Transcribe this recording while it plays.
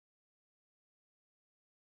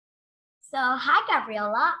So, hi,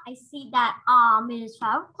 Gabriella. I see that it is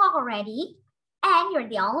 12 o'clock already, and you're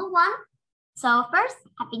the only one. So, first,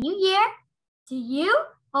 Happy New Year to you.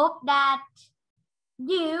 Hope that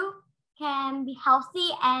you can be healthy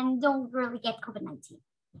and don't really get COVID-19.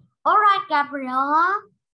 All right, Gabriella.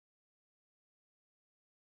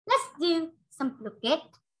 Let's do some Phuket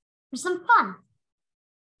for some fun.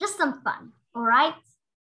 Just some fun, all right?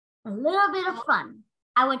 A little bit of fun.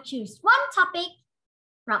 I will choose one topic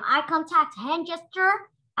from eye contact to hand gesture.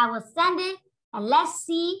 I will send it and let's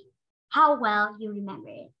see how well you remember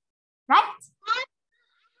it, right?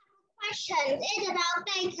 Question is about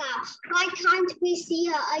Becca. Why can't we see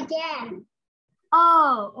her again?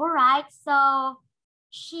 Oh, all right. So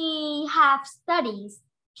she have studies.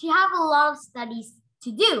 She have a lot of studies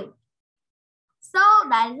to do. So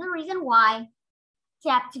that is the reason why she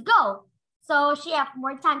have to go. So she have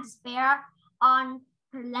more time to spare on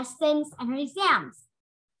her lessons and her exams.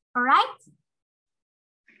 All right?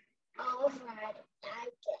 All right.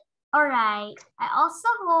 All right. I also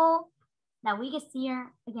hope that we can see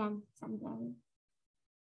her again someday.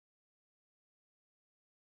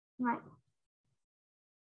 Right.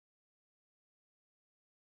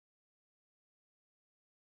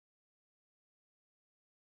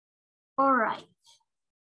 All right.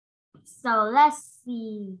 So let's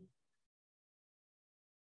see.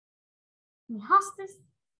 The hostess.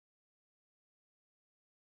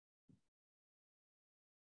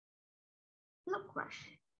 Look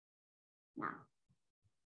rush. Now.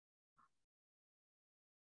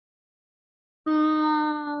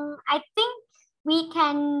 I think we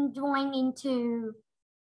can join into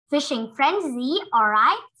Fishing Frenzy, all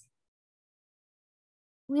right?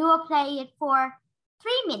 We will play it for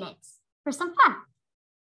 3 minutes for some fun.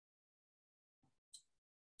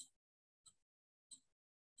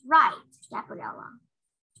 Right, Gabriella.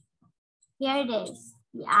 Here it is.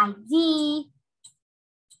 The ID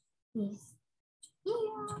is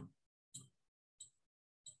here.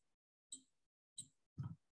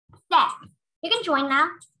 There. You can join now.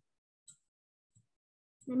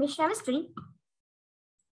 Let me share the screen.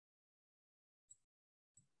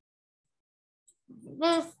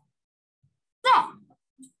 This. There.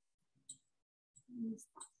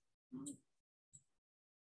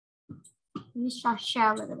 Let me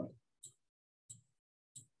share a little bit.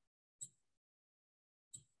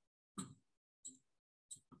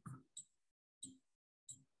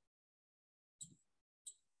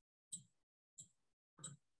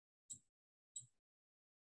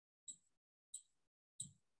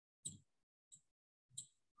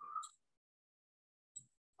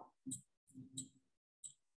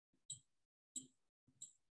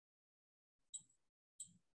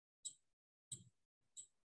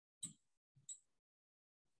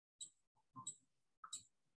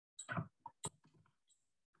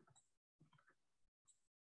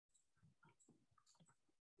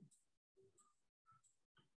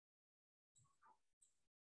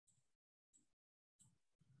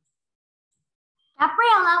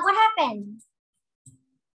 Gabriella, what happened?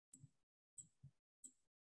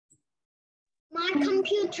 My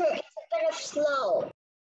computer is a bit slow.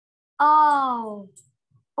 Oh,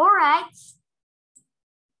 all right.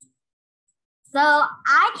 So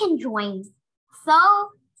I can join.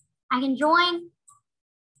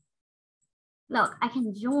 Look, I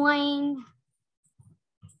can join.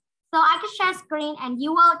 So I can share screen and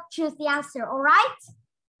you will choose the answer, all right?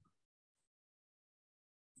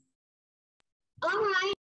 All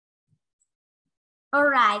right. All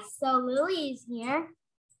right, so Lily is here.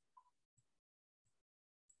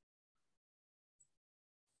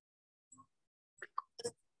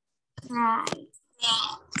 Right.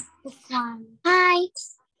 This one. Hi.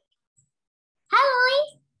 Hi,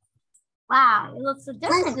 Lily. Wow, you look so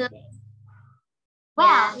different today.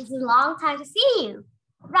 Wow, it's a long time to see you.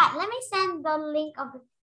 Right, let me send the link of the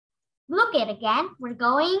look at again. We're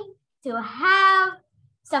going to have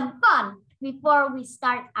some fun before we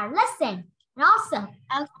start our lesson. And also,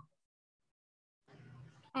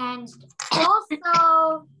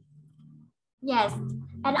 yes.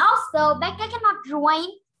 And also, Becca cannot join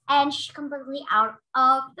and she's completely out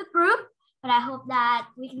of the group. But I hope that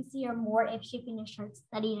we can see her more if she finishes her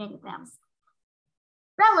study in exams.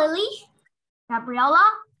 Right, Lily? Gabriella,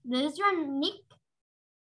 this is your nick?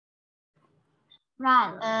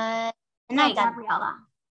 Right. Right, Gabriella.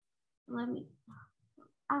 Let me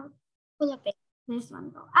out. This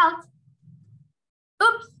one go out.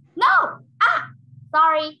 Oops. No.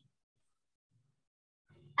 Sorry.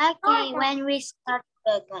 Okay, when we start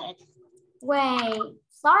the good. Wait.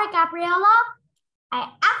 Sorry, Gabriella.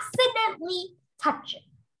 I accidentally touched it.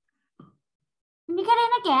 Can you get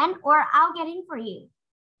in again or I'll get in for you?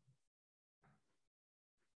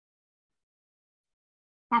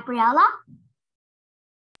 Gabriella?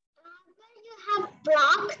 You have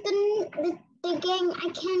blocked the game. I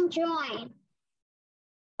can't join.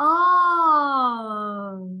 Oh.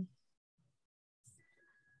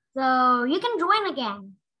 So you can join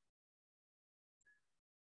again.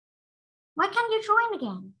 Why can't you join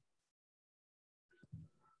again?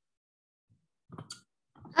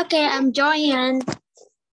 Okay, I'm joining.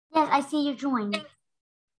 Yes, I see you joined.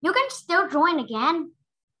 You can still join again,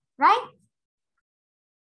 right?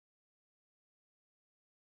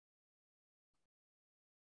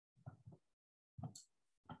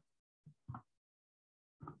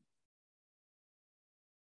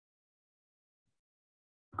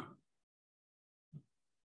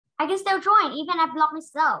 I can still join, even I block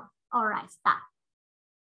myself. All right, stop.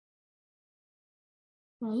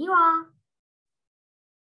 There you are.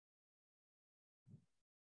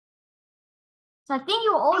 So I think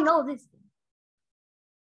you all know this.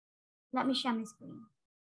 Let me share my screen.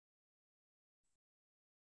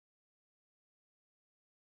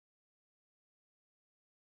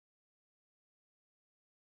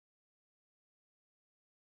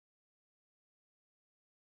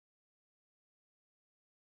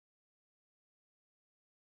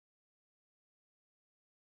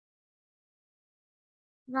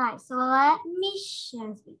 Right, so let me share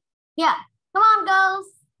my screen. Yeah, come on, girls.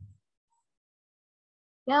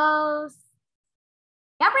 Girls.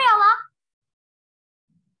 Gabriella.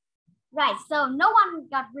 Right, so no one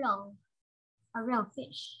got a real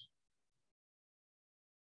fish.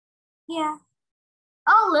 Yeah.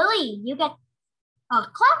 Oh, Lily, you get a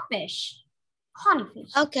clownfish,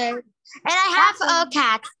 honeyfish. Okay. And I have a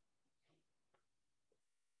cat.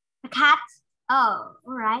 A cat? Oh,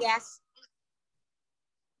 all right. Yes.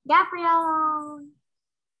 Gabriella.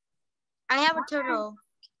 I have a turtle.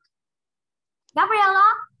 Gabriella,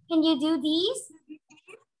 can you do these?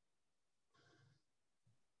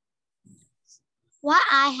 What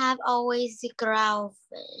I have always the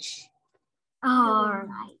growlfish. All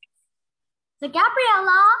right. So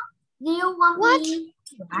Gabriella, do you want me?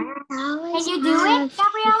 Can you do it,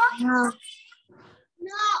 Gabriella?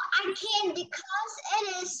 No, I can't because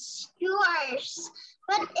it is yours,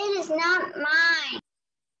 but it is not mine.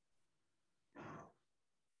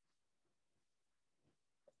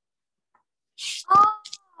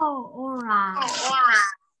 Oh, all right.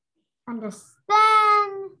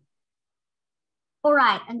 Understand. All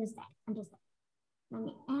right, understand. Let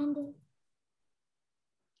me end it.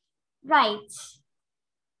 Right.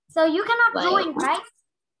 So you cannot join, right?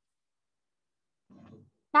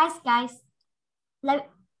 Guys,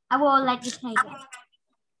 I will let you play again.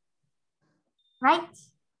 Right?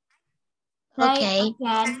 Play Okay.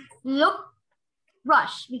 again. Look,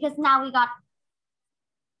 rush, because now we got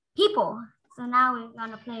people. So now we're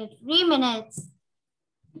gonna play 3 minutes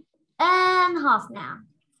and half now.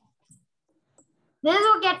 This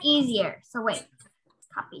will get easier. So wait,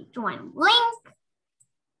 copy, join link.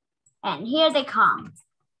 And here they come.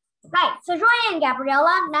 Right, so join in,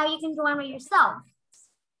 Gabriella. Now you can join with yourself.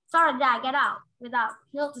 Sorry that I get out without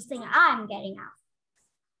noticing I'm getting out.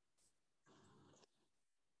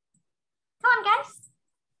 Come on, guys.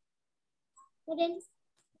 Get in.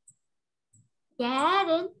 Get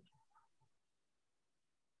in.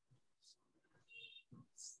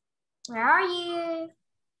 Where are you?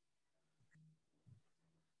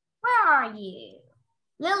 Where are you?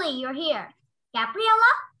 Lily, you're here.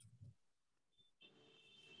 Gabriella?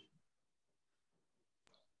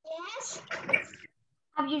 Yes?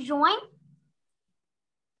 Have you joined?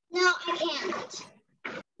 No, I can't.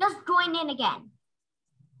 Just join in again.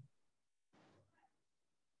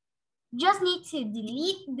 Just need to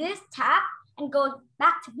delete this tab and go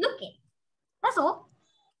back to looking. That's all.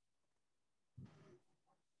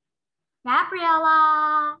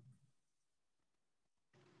 Gabriella.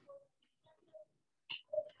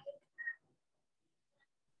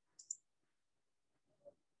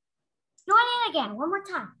 Join in again, one more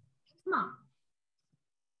time. Come on.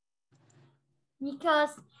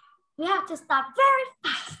 Because we have to start very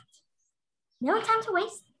fast. No time to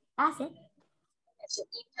waste. That's it.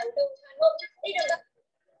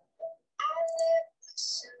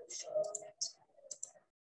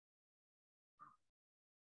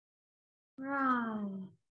 Right.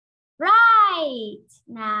 Right.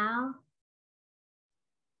 Now.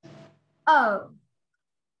 Oh.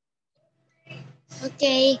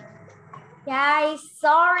 Okay. Guys,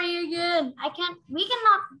 sorry again. We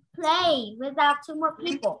cannot play without 2 more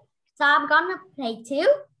people. So I'm gonna play 2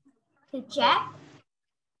 to check.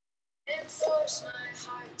 It forced my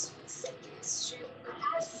heart to think it's true.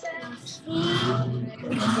 I said,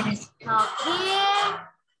 Now here.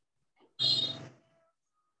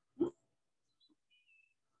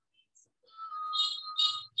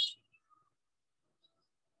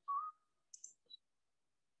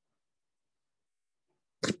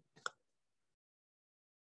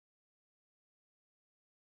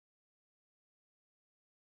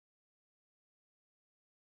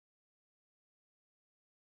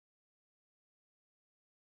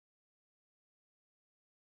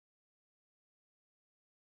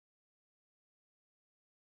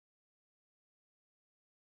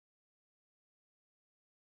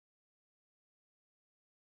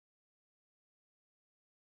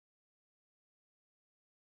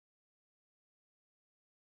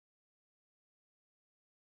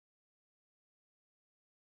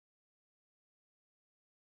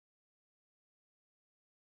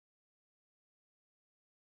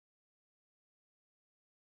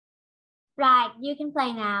 Right, you can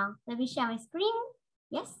play now. Let me share my screen.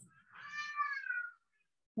 Yes.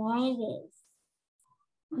 There it is.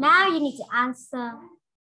 Now you need to answer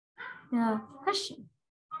the question.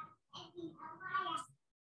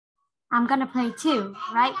 I'm gonna play too,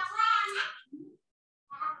 right?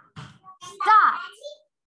 Start.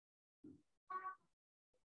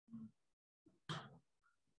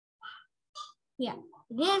 Here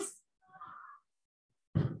it is.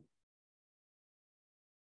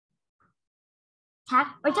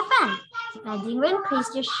 Attack or defend. Defending will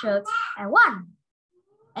increase your shots by 1.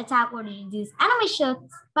 Attack will reduce enemy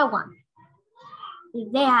shots by 1.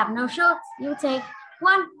 If they have no shots, you take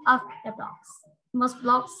 1 of the blocks. Most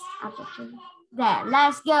blocks are taken. There,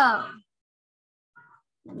 let's go.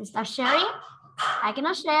 Let me start sharing. I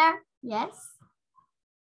cannot share. Yes.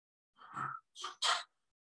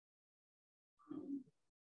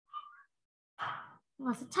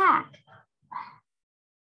 Let's attack.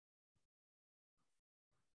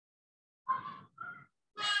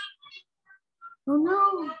 Oh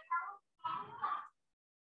no.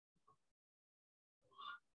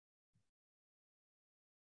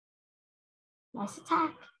 Let's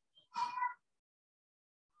attack.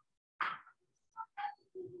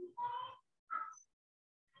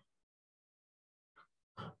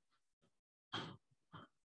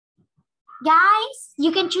 Guys,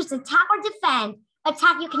 you can choose attack or defend.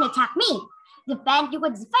 Attack, you can attack me. Defend, you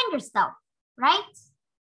can defend yourself, right?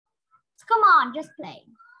 So come on, just play.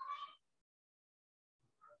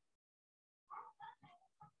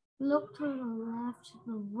 Look to the left, to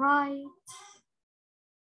the right.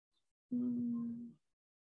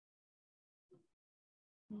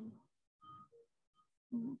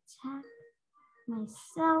 Attack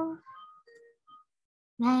myself.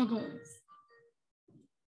 There it is.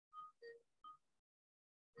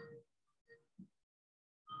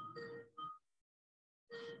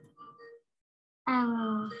 I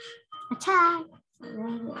will attack. So there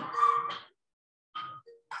it is.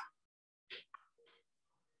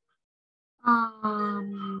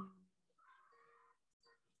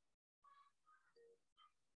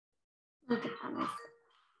 Look at that.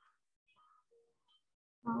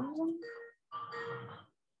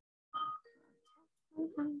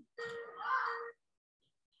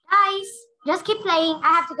 Guys, just keep playing.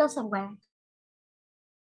 I have to go somewhere.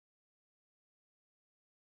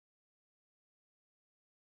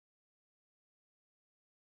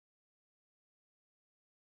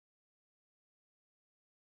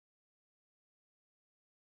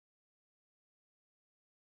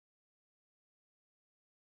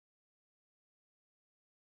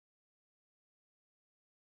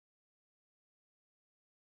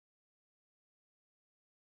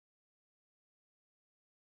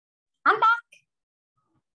 I'm back.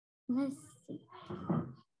 Let's see.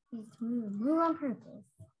 It's move on purpose.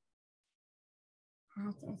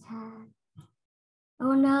 Have to attack.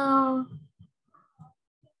 Oh no.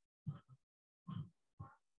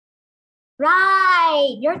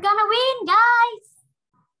 Right, you're gonna win, guys.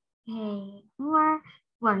 Okay,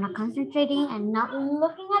 we're not concentrating and not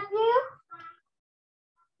looking at you.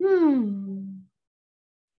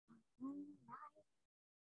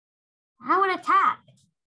 I would attack.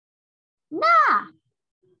 Nah.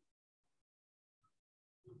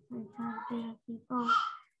 People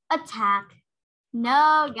attack.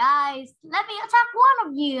 No, guys, let me attack one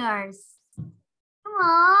of yours.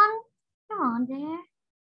 Come on there.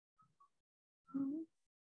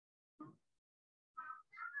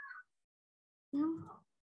 No,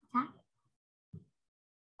 attack.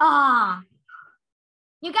 Ah,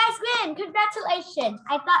 you guys win. Congratulations.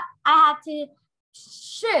 I thought I had to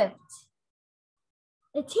shift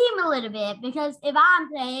the team a little bit because if I'm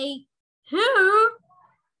playing who,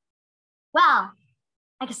 well,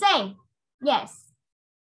 I can say yes.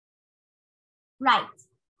 Right.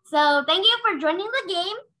 So thank you for joining the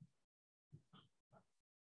game.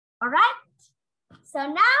 All right. So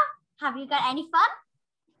now, have you got any fun?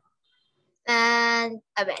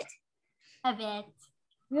 A bit. A bit.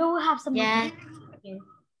 We will have some Yeah. here,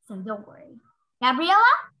 so don't worry.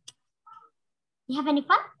 Gabriella, you have any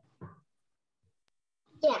fun?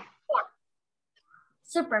 Yeah.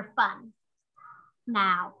 Super fun.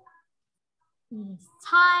 Now, it is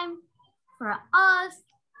time for us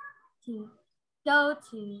to go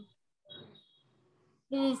to.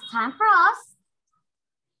 It is time for us.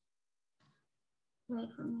 Wait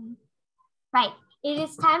for me. Right. It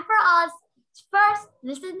is time for us to first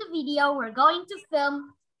listen to the video we're going to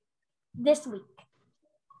film this week.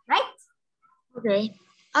 Right? Okay.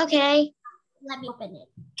 Okay. Let me open it.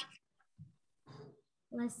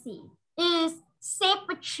 Let's see. It is Save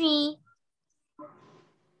a Tree.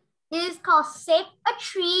 It is called Save a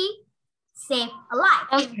Tree save a life.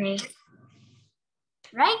 Okay.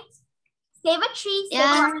 Right? Save a tree, save a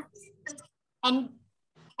life.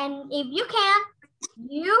 And if you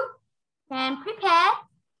can prepare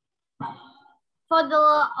for the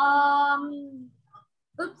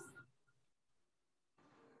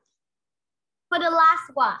for the last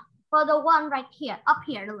one, for the one right here, up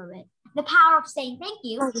here a little bit. The power of saying thank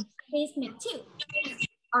you. Please make 2.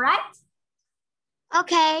 All right?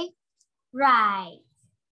 Okay. Right.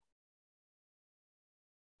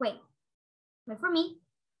 Wait for me.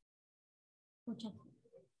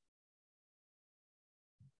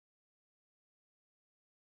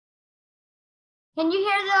 Can you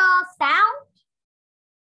hear the sound?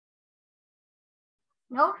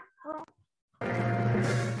 No?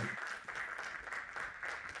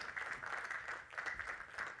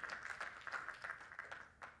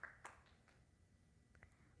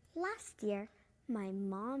 Last year, my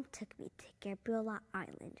mom took me to Gabriela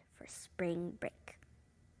Island for spring break.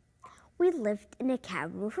 We lived in a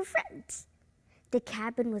cabin with her friends. The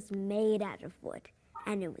cabin was made out of wood,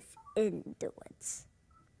 and it was in the woods.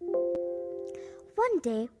 One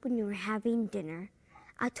day, when we were having dinner,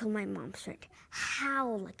 I told my mom's friend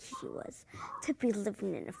how lucky she was to be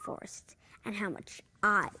living in a forest and how much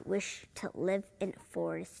I wish to live in a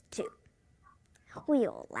forest too. We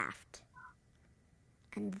all laughed.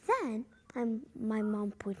 And then my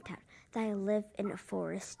mom pointed out that I live in a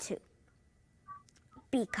forest too.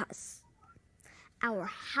 Because our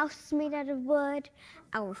house is made out of wood,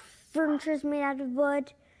 our furniture is made out of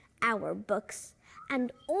wood, our books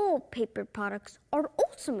and all paper products are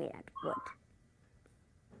also made out of wood.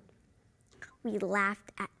 We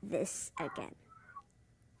laughed at this again.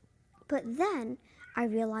 But then I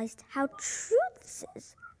realized how true this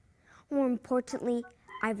is. More importantly,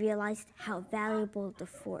 I realized how valuable the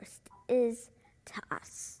forest is to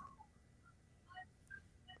us.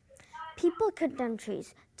 People cut down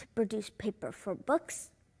trees to produce paper for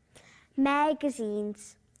books,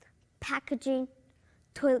 magazines, packaging,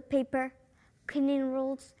 toilet paper, cleaning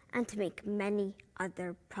rolls, and to make many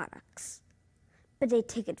other products. But they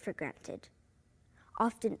take it for granted,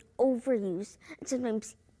 often overuse, and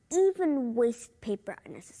sometimes even waste paper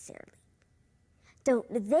unnecessarily. Don't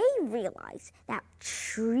they realize that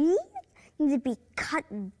trees need to be cut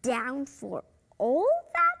down for all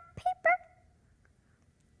that paper?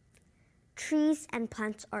 Trees and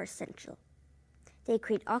plants are essential. They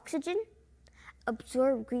create oxygen,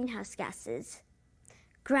 absorb greenhouse gases,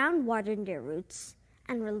 ground water in their roots,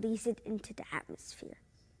 and release it into the atmosphere.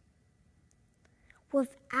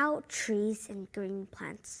 Without trees and green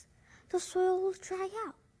plants, the soil will dry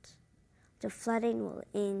out. The flooding will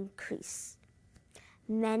increase.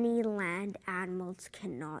 Many land animals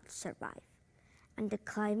cannot survive, and the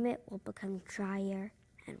climate will become drier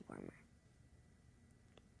and warmer.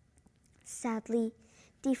 Sadly,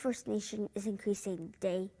 deforestation is increasing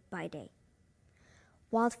day by day.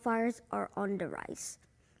 Wildfires are on the rise,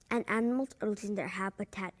 and animals are losing their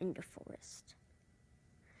habitat in the forest.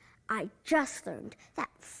 I just learned that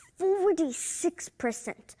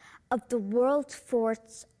 46% of the world's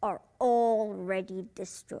forests are already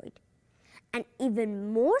destroyed. And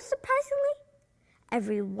even more surprisingly,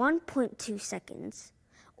 every 1.2 seconds,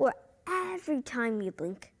 or every time you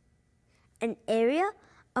blink, an area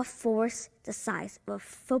of forest the size of a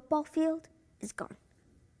football field is gone.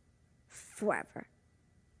 Forever.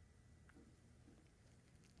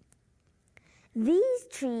 These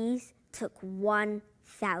trees took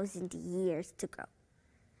 1,000 years to grow.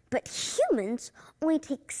 But humans only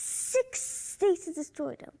take 6 days to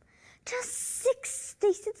destroy them. Just 6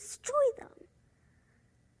 days to destroy them.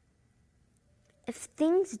 If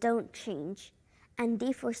things don't change and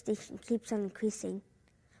deforestation keeps on increasing,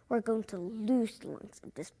 we're going to lose the lungs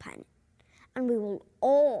of this planet. And we will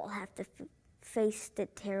all have to face the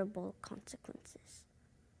terrible consequences.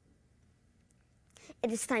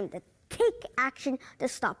 It is time to take action to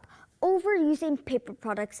stop overusing paper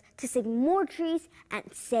products to save more trees and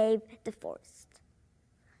save the forest.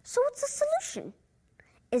 So what's the solution?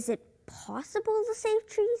 Is it possible to save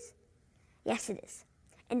trees? Yes, it is.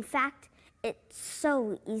 In fact, it's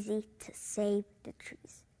so easy to save the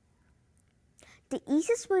trees. The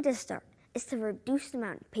easiest way to start is to reduce the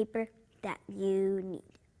amount of paper that you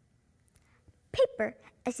need. Paper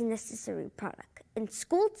is a necessary product in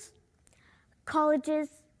schools, colleges,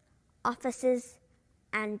 offices,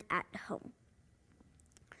 and at home.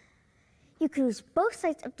 You can use both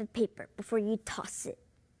sides of the paper before you toss it.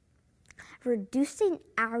 Reducing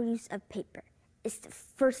our use of paper is the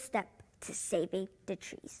first step to saving the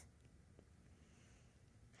trees.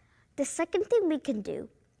 The second thing we can do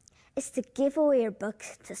is to give away our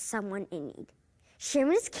books to someone in need.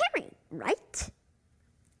 Sharing is caring, right?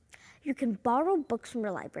 You can borrow books from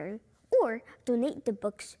your library or donate the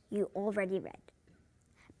books you already read.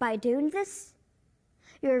 By doing this,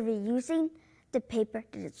 you're reusing the paper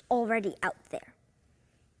that is already out there.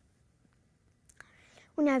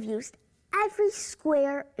 When I've used every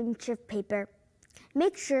square inch of paper,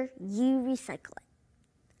 make sure you recycle it.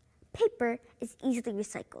 Paper is easily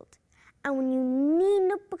recycled, and when you need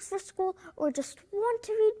notebooks for school or just want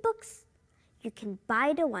to read books, you can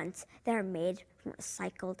buy the ones that are made from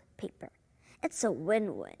recycled paper. It's a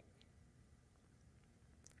win-win.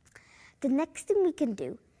 The next thing we can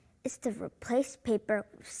do is to replace paper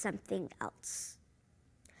with something else.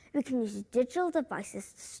 We can use digital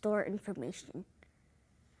devices to store information.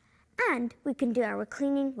 And we can do our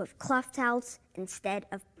cleaning with cloth towels instead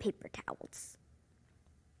of paper towels.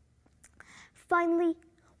 Finally,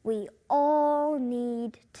 we all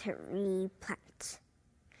need to replant.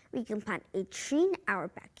 We can plant a tree in our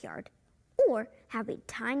backyard or have a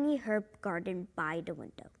tiny herb garden by the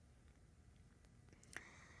window.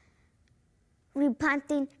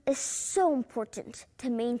 Replanting is so important to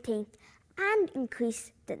maintain and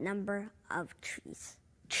increase the number of trees.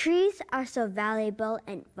 Trees are so valuable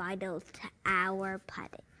and vital to our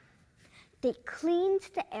planet. They cleanse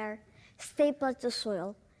the air, stabilize the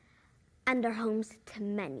soil, and are homes to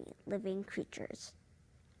many living creatures.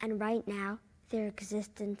 And right now, their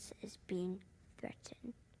existence is being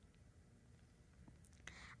threatened.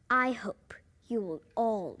 I hope you will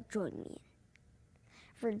all join me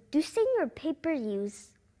in reducing your paper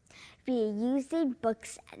use via using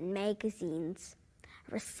books and magazines,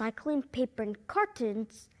 recycling paper in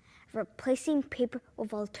cartons, replacing paper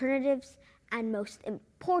with alternatives, and most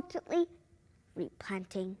importantly,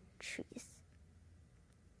 replanting trees.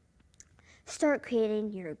 Start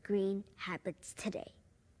creating your green habits today,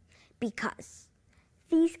 because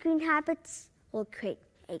these green habits will create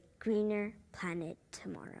a greener planet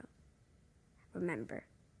tomorrow. Remember,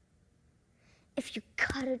 if you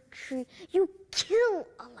cut a tree, you kill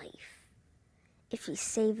a life. If you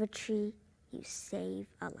save a tree, you save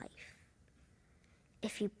a life.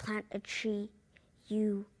 If you plant a tree,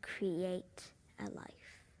 you create a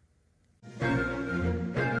life.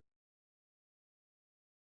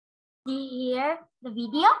 Do you hear the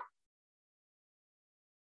video?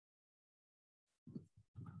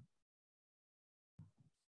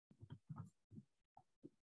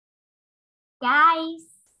 Guys,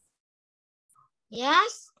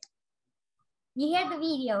 Yes? you hear the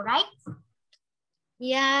video, right?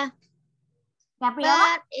 Yeah.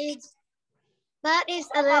 Gabriella? But it's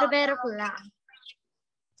a little bit of long.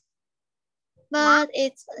 But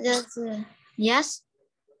it's just yes.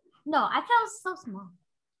 No, I feel so small.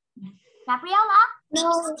 Gabriella?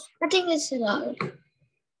 No, I think it's loud.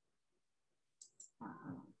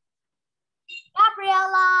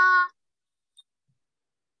 Gabriella?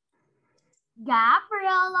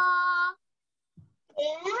 Gabriella?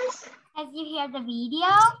 Yes? As you hear the video?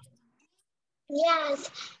 Yes.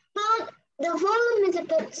 But the volume is a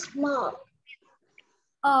bit small.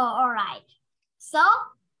 Oh, all right. So,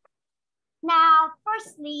 now,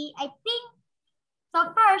 firstly, I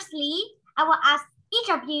will ask each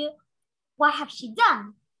of you, what have she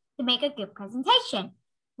done to make a good presentation?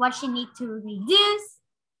 What she need to reduce,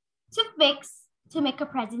 to fix, to make a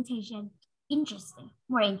presentation interesting,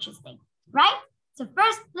 more interesting, right? So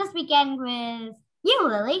first, let's begin with you,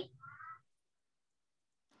 Lily.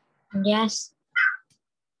 Yes.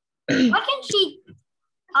 What can she,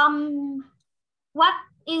 what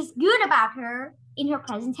is good about her in her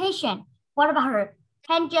presentation? What about her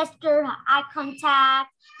hand gesture, her eye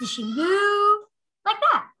contact? Does she move? Like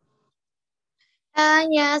that.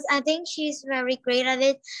 Yes, I think she's very great at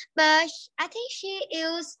it, but I think she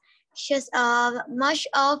used just much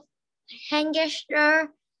of hand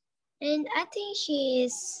gesture, and I think she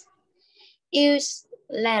is used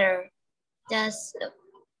letter, just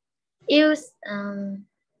use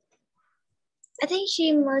I think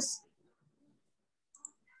she must.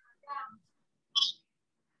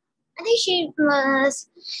 I think she must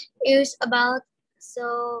use about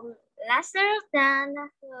so lesser than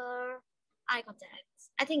her eye contact.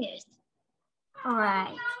 I think it is. All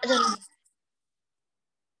right. I don't know.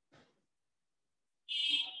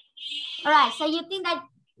 All right. So you think that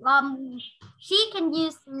she can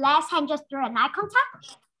use less hand gesture and eye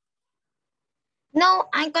contact? No,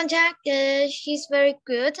 eye contact. She's very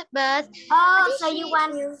good, but Oh, so you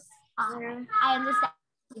want? I understand.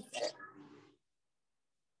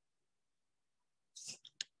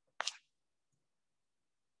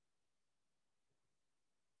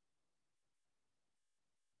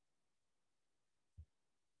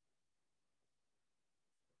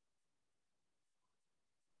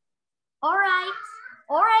 All right,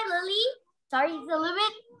 Lily. Sorry, it's a little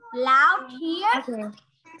bit loud here. Okay.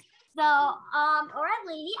 So, all right,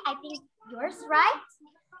 Lily, I think yours, right?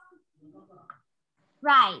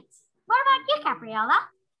 Right. What about you, Gabriella?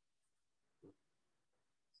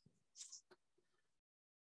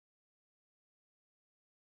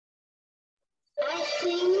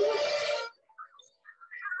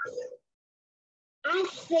 I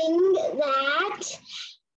think that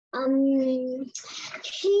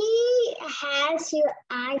she has your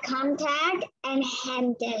eye contact and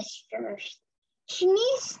hand gestures. She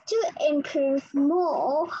needs to improve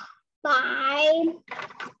more by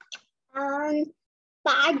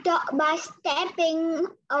stepping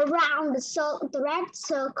around the red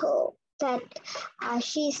circle that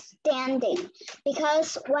she's standing,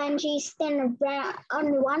 because when she stands around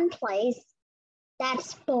on one place,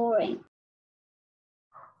 that's boring.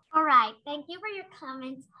 All right, thank you for your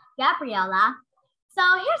comments, Gabriella. So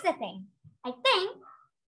here's the thing. I think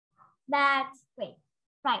that,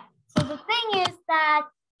 So the thing is that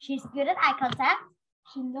she's good at eye contact.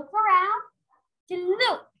 She looks around to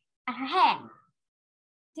look at her hand,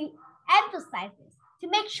 to emphasize this, to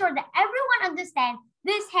make sure that everyone understands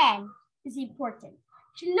this hand is important.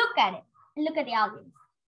 She look at it and look at the audience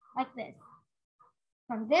like this,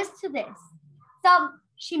 from this to this. So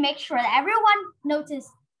she makes sure that everyone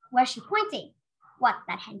notices where she's pointing, what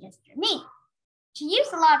that hand gesture means. She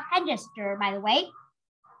used a lot of hand gesture, by the way,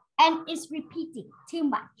 and is repeating too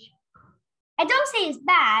much. I don't say it's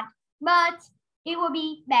bad, but it would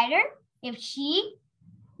be better if she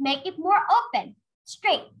make it more open,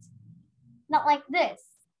 straight, not like this.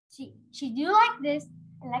 She do like this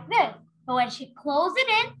and like this, but when she close it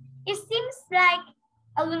in, it seems like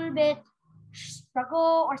a little bit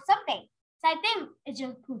struggle or something. So I think it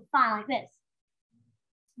just would fine like this.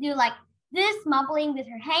 Do like this, mumbling with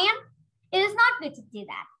her hand. It is not good to do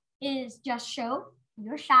that. It is just show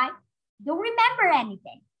you're shy. Don't remember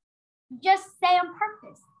anything. Just say on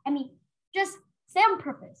purpose. Just say on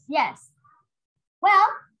purpose. Yes. Well,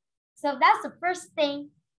 so that's the first thing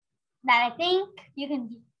that I think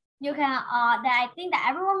that I think that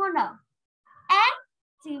everyone will know.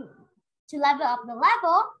 And to level up the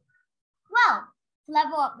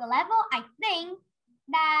level, I think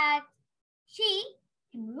that she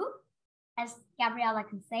can move, as Gabriella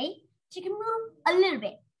can say. She can move a little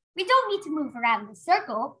bit. We don't need to move around the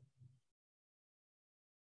circle.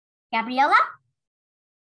 Gabriella?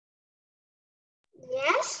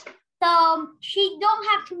 Yes? So she don't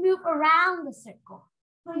have to move around the circle.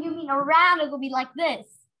 So you mean around, it will be like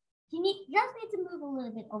this. You just need to move a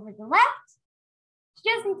little bit over the left.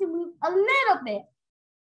 You just need to move a little bit.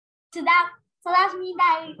 So that means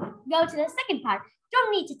that I go to the second part.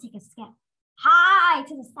 Don't need to take a step high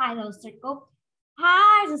to the side of the circle.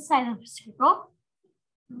 High to the side of the circle.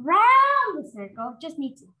 Round the circle. Just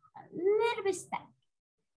need to a little bit step.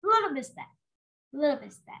 Little bit step. Little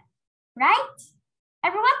bit step. Right?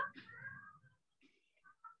 Everyone?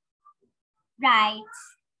 Right.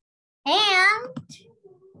 And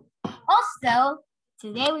also,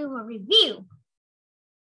 today we will review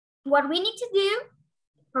what we need to do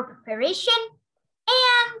for preparation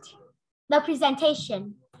and the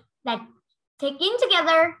presentation that taken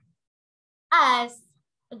together as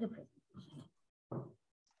a good presentation.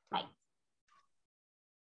 Right.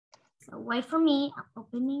 So wait for me. I'm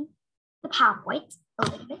opening the PowerPoint a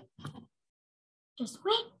little bit. Just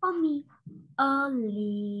wait for me a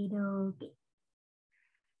little bit.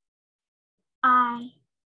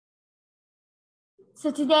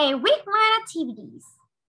 So today, week 9 activities.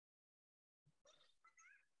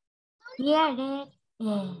 Here it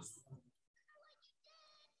is.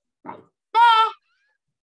 Right there.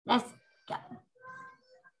 Let's go.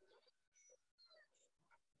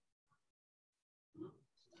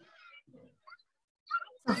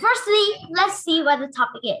 So firstly, let's see what the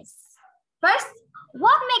topic is. First,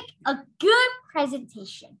 what makes a good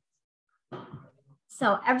presentation?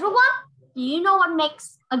 So everyone, do you know what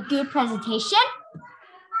makes a good presentation?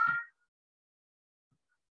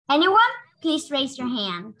 Anyone? Please raise your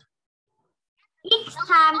hand. Each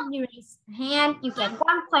time you raise your hand, you get 1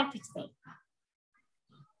 point for today.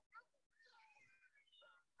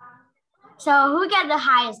 So who get the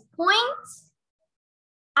highest points?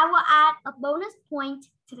 I will add a bonus point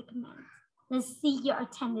to the comment. Let's see your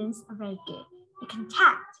attendance are very good. The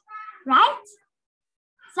contact, right?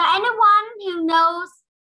 So anyone who knows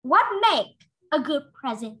what makes a good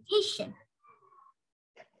presentation?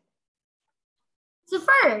 So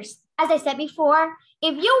first, as I said before,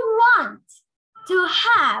 if you want to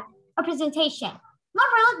have a presentation,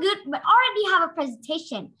 not really good, but already have a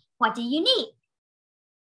presentation, what do you need?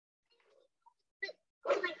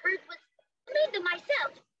 What I heard was made them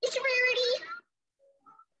myself. It's Rarity.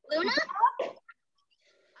 Luna?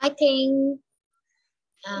 I think.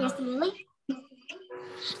 Yes, Lily.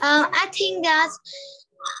 I think that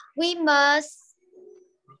we must.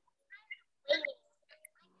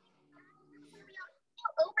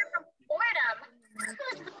 Over from boredom.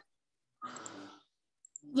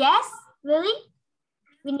 Yes, Lily.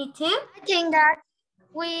 We need to. I think that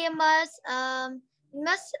we must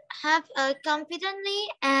have confidently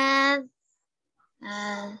and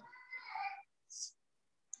I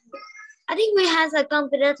think we have a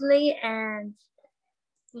confidently and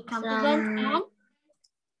Be confident and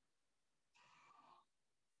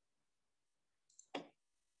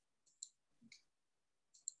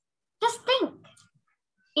just think.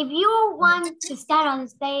 If you want to stand on the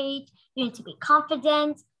stage, you need to be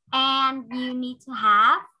confident and you need to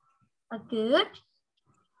have a good.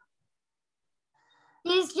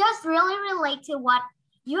 This just really relate to what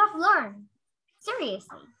you have learned.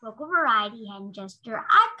 Seriously, vocal variety, hand gesture,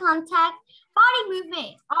 eye contact, body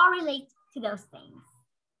movement, all relate to those things.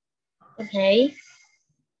 okay.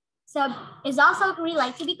 So it's also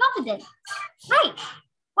relate to be confident. Great.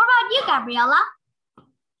 What about you, Gabriella?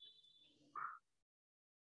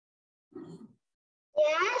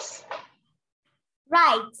 Yes.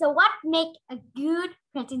 Right. So what make a good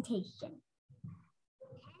presentation?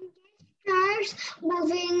 Stars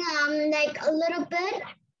moving like a little bit,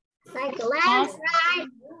 like left, right, down,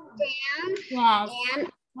 Yes. and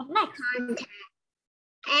What next? contact.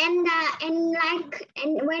 And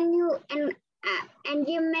when you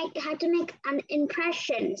have to make an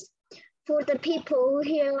impressions for the people who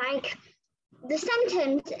hear, like the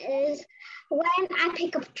sentence is, when I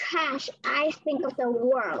pick up trash, I think of the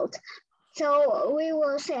world. So we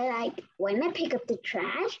will say, like, when I pick up the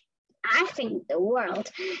trash, I think the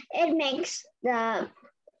world. It makes the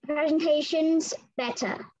presentations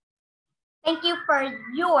better. Thank you for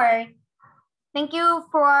your thinking,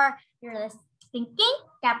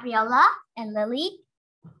 Gabriella and Lily.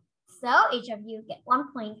 So each of you get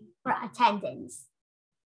 1 point for attendance.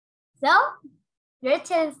 So your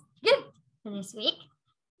attendance is good for this week.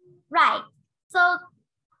 Right. So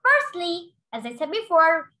firstly, as I said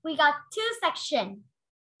before, we got 2 sections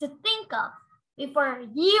to think of before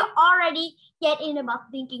you already get in about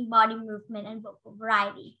thinking body movement and vocal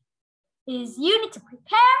variety. Is you need to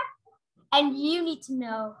prepare and you need to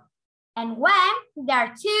know. And when there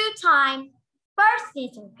are 2 times, first you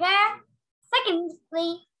need to prepare.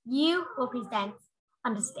 Secondly, you will present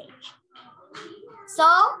on the stage. So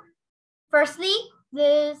firstly,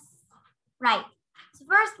 right. So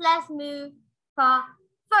first, let's move for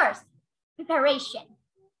first, preparation.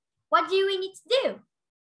 What do we need to do?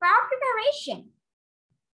 For our preparation,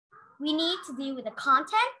 we need to deal with the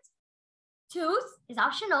content. Tools is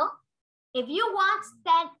optional. If you want to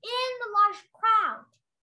stand in the large crowd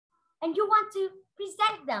and you want to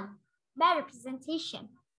present them better presentation,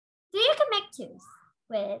 so you can make tools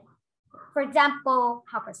with, for example,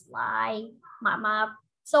 helper slide, map,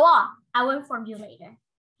 so on. I will inform you later.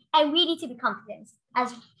 And we need to be confident,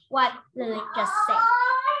 as what Lily just said.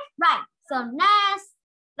 Right, so next,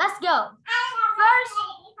 let's go. First,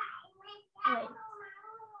 wait.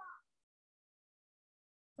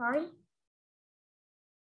 Sorry.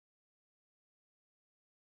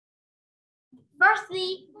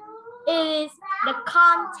 Firstly is the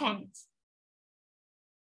content.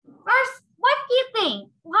 First, what do you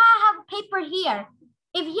think? Why I have a paper here?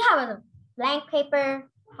 If you have a blank paper,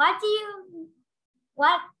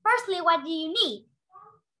 firstly, what do you need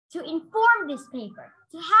to inform this paper,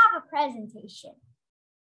 to have a presentation?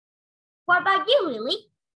 What about you, Lily?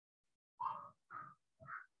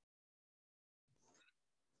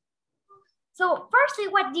 So firstly,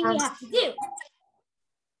 what do we have to do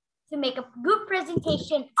to make a good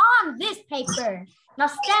presentation on this paper,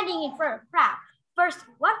 not standing in front of a crowd? First,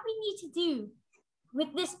 what we need to do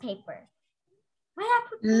with this paper? Why I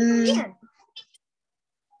put paper here?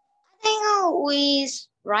 I think we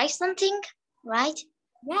write something, right?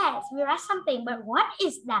 Yes, we write something, but what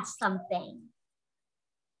is that something?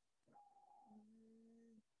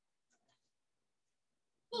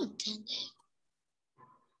 Think.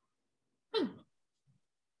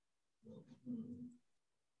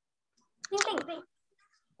 Think.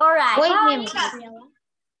 All right. Wait a minute.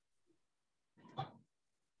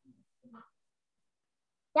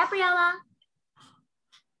 Gabriella?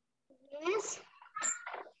 Yes.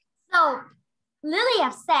 So Lily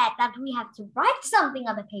have said that we have to write something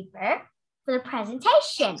on the paper for the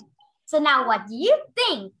presentation. So now what do you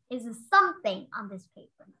think is the something on this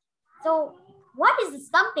paper? So what is the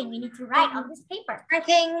something we need to write on this paper? I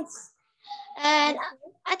think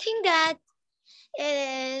that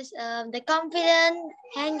It is the confident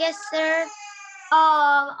hand gesture.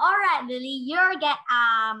 All right, Lily, you're a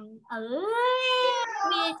little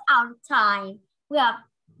bit out of time. We have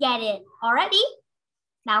get it already.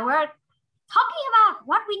 Now we're talking about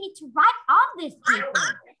what we need to write on this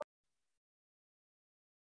paper.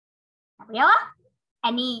 Gabriella,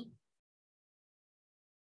 any?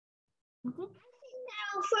 Now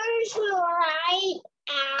first we'll write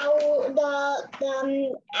out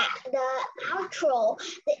the outro,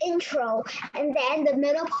 the intro, and then the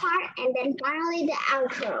middle part, and then finally the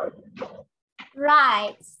outro.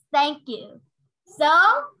 Right, thank you. So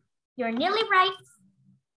you're nearly right.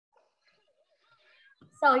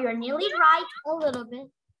 So you're nearly right a little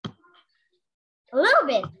bit. A little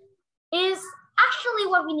bit is actually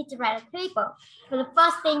what we need to write on paper. So the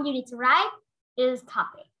first thing you need to write is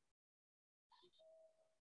topic.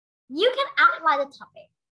 You can outline the topic.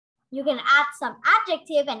 You can add some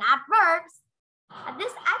adjective and adverbs at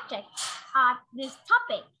this this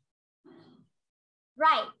topic.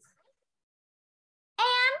 Right.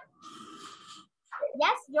 And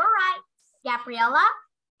yes, you're right, Gabriella.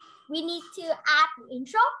 We need to add the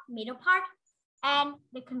intro, middle part, and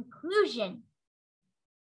the conclusion.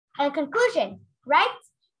 Right?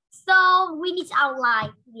 So we need to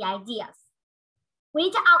outline the ideas. We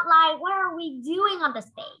need to outline what are we doing on the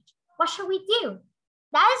stage. What should we do?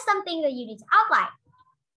 That is something that you need to outline.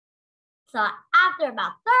 So after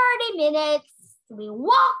about 30 minutes, we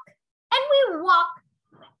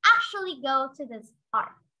actually go to this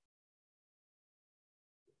part.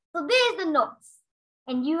 So this is the notes.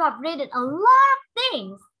 And you have written a lot of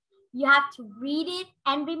things. You have to read it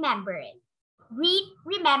and remember it. Read,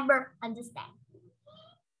 remember, understand.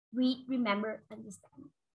 Read, remember, understand.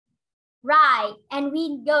 Right, and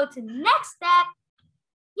we go to the next step.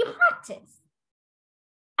 You practice.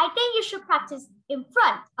 I think you should practice in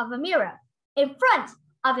front of a mirror, in front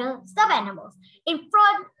of your stuffed animals, in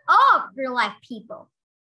front of real life people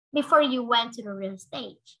before you went to the real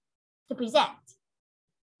stage to present.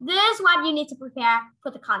 This is what you need to prepare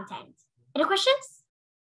for the content. Any questions?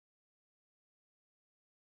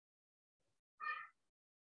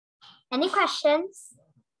 Any questions?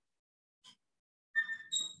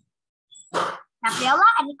 Gabriella,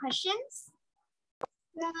 any questions?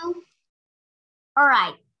 No. All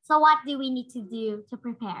right, so what do we need to do to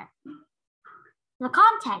prepare? The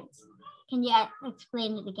content. Can you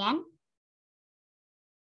explain it again?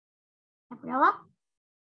 Gabriella?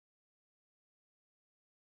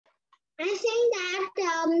 I think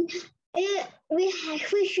that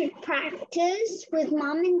we should practice with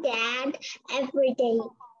mom and dad every day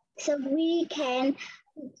so we can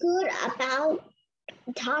be good about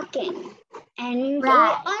talking, and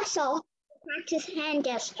right. we also practice hand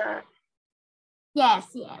gesture. Yes.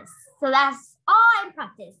 So that's all in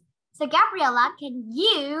practice. So Gabriella, can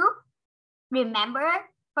you remember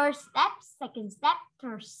first step, second step,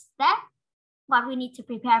 third step, what we need to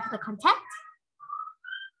prepare for the content?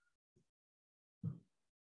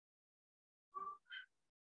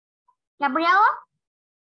 Gabriella,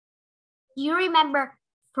 do you remember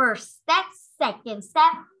first step, second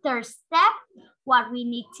step, third step, what we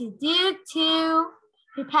need to do to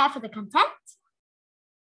prepare for the content?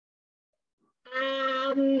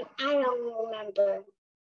 I don't remember.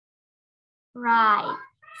 Right.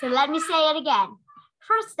 So let me say it again.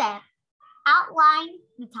 First step, outline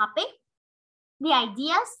the topic, the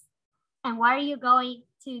ideas, and what are you going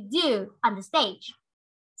to do on the stage.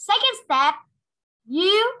 Second step,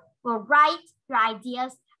 you will write your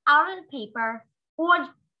ideas out on the paper or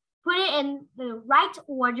put it in the right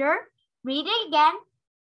order, read it again,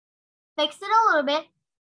 fix it a little bit,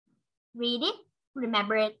 read it,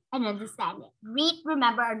 remember it, and understand it. Read,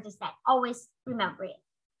 remember, understand. Always remember it.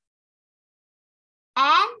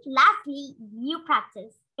 And lastly, you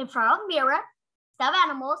practice in front of mirror, stuffed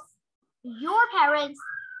animals, your parents,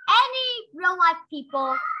 any real life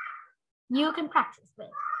people you can practice with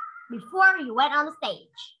before you went on the stage.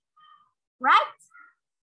 Right?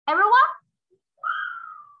 Everyone?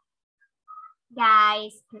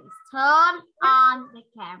 Guys, please turn on the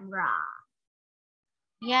camera.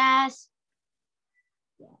 Yes.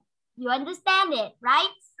 You understand it, right?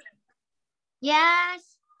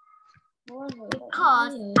 Yes.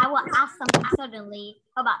 Because I will ask something suddenly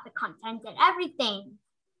about the content and everything.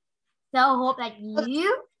 So I hope that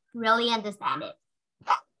you really understand it.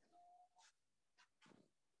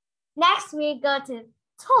 Next, we go to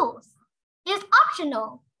tools. It's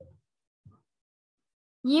optional.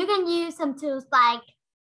 You can use some tools like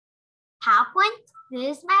PowerPoint.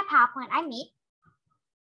 This is my PowerPoint I made.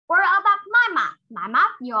 Or about MyMap.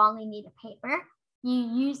 MyMap, you only need a paper. You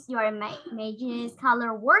use your images,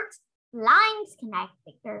 color, words lines, connect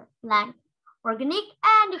picture, blank, organic,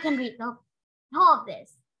 and you can read the whole of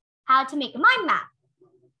this. How to make a mind map.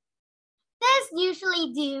 This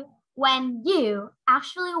usually do when you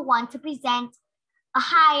actually want to present a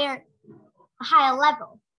higher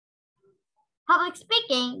level. Public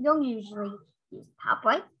speaking, don't usually use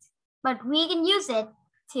PowerPoint, but we can use it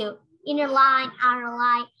to inner line, outer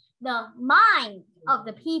line, the mind of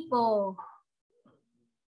the people.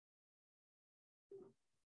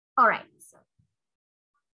 All right. So,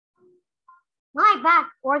 my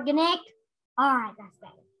back, organic. All right, that's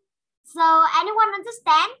better. So anyone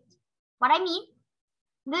understand what I mean?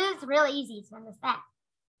 This is really easy to understand.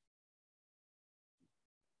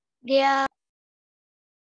 Yeah.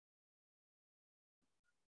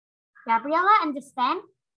 Gabriella, understand?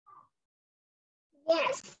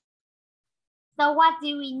 Yes. So what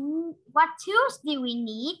tools do we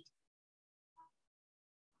need?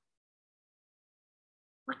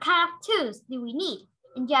 What kind of tools do we need?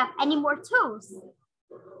 And do you have any more tools?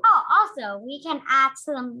 Oh, also, we can add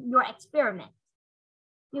your experiment.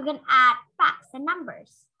 You can add facts and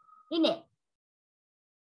numbers in it.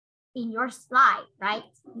 In your slide, right?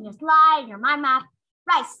 In your slide, in your mind map.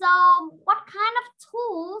 Right, so what kind of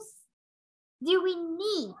tools do we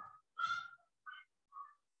need?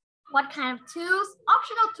 What kind of tools,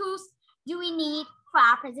 optional tools, do we need for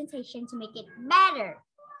our presentation to make it better?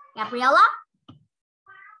 Gabriella?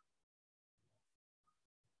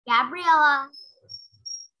 Gabriella?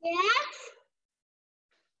 Yes.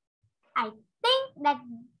 I think that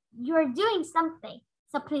you're doing something,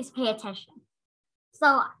 so please pay attention.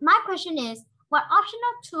 So my question is, what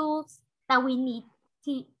optional tools that we need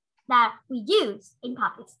that we use in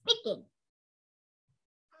public speaking?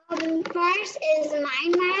 First is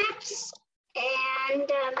mind maps,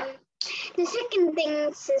 and the second thing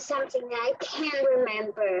is something that I can't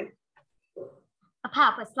remember. A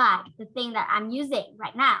PowerPoint slide, the thing that I'm using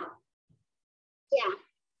right now. Yeah.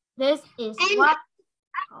 This is and what.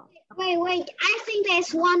 Wait. I think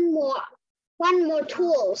there's one more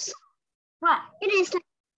tools. What? It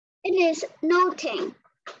is noting.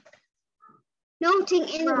 Noting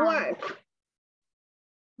in Word.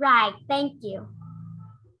 Right, thank you.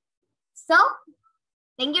 So,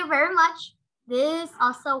 thank you very much. This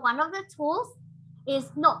also one of the tools is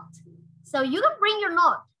note. So you can bring your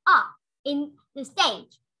note up in the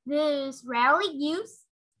stage. This is rarely used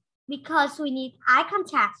because we need eye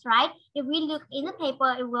contact, right? If we look in the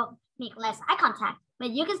paper, it will make less eye contact,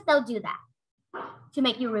 but you can still do that to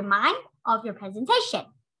make you remind of your presentation.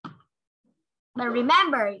 But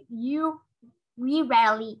remember, we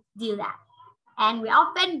rarely do that. And we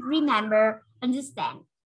often remember, understand.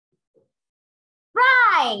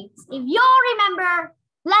 Right, if you all remember,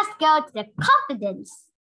 let's go to the confidence.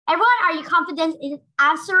 Everyone, are you confident in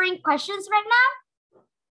answering questions right now?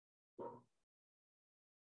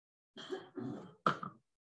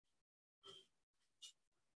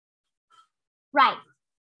 Right,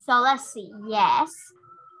 so let's see, yes.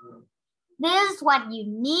 This is what you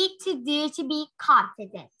need to do to be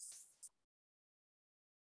confident.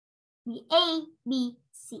 The A, B,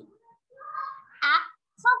 C. Act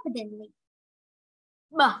confidently.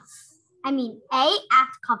 A,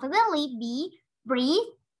 act confidently. B, breathe.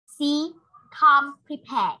 C, come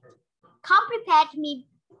prepared. Come prepared means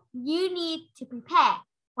you need to prepare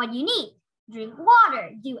what you need. Drink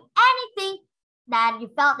water. Do anything that you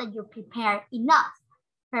felt that you're prepared enough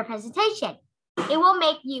for a presentation. It will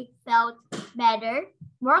make you feel better,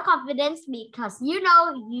 more confidence because you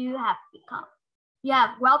know you have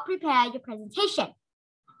well prepared your presentation.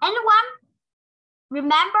 Anyone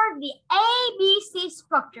remember the ABC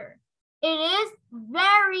structure? It is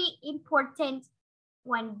very important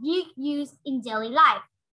when you use in daily life,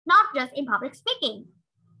 not just in public speaking.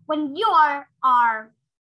 When you are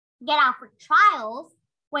get out for trials,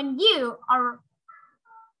 when you are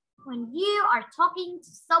talking to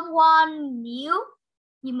someone new,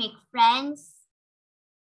 you make friends,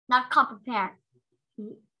 not come prepared.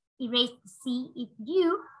 Erase the C if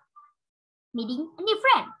you meeting a new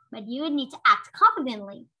friend, but you need to act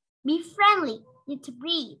confidently, be friendly, you need to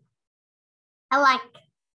breathe. I like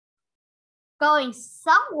going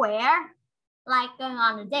somewhere, like going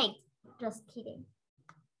on a date. Just kidding.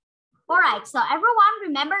 All right, so everyone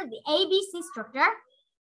remember the ABC structure?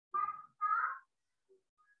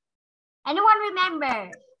 Anyone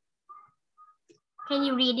remember? Can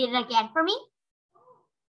you read it again for me?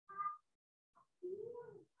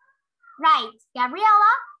 Right,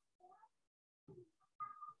 Gabriella?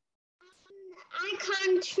 I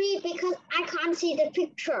can't read because I can't see the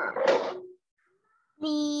picture.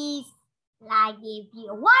 Please, I give you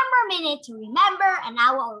 1 more minute to remember and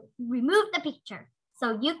I will remove the picture.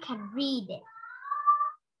 so you can read it.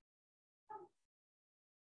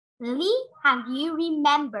 Lily, have you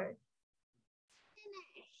remembered?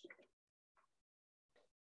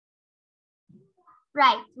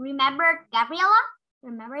 Right, remember Gabriella?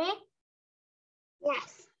 Remember it?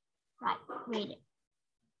 Yes. Right, read it.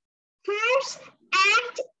 First,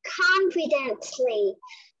 act confidently.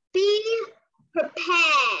 Be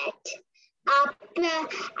prepared.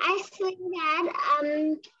 I think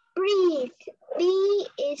that breathe. B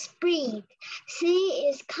is breathe. C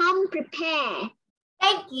is come prepared.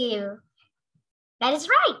 Thank you. That is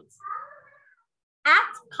right.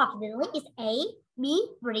 Act confidently is A, B,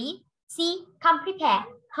 breathe, C, come prepared.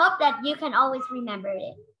 Hope that you can always remember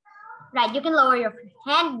it. Right, you can lower your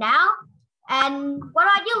hand now. And what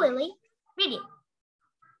about you, Lily? Read it.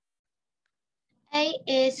 A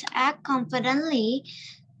is act confidently.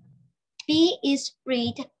 B is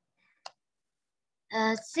breathe.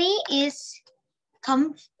 C is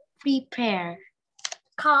come prepared.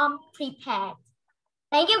 Come prepared.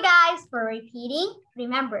 Thank you guys for repeating.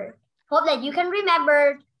 Remember, hope that you can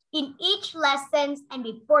remember in each lesson and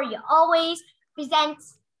before you always present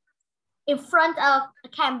in front of the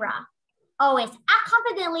camera. Always act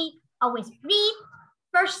confidently, always breathe.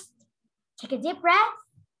 First, take a deep breath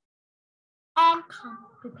and come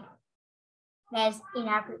prepared. That's in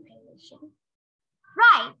our preparation.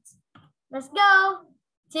 Right, let's go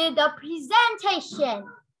to the presentation.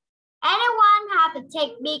 Anyone have to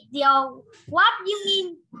take big deal? What do you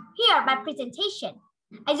mean here by presentation?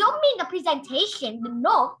 I don't mean the presentation, the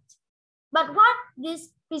note, but what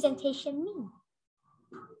does presentation mean?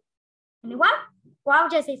 Anyone? Well, I'll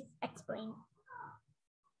just explain.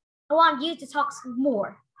 I want you to talk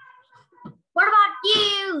more. What about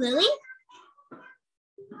you, Lily?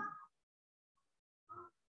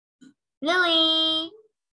 Lily?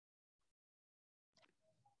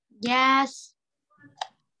 Yes.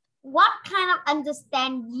 What kind of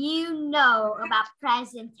understand you know about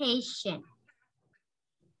presentation?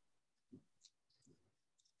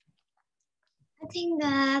 I think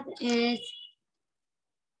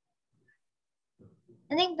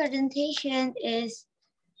presentation is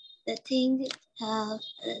the thing that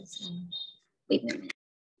wait a minute.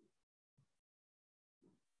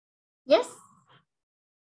 Yes?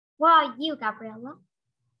 What are you, Gabriella?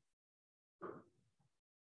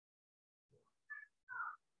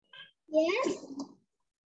 Yes.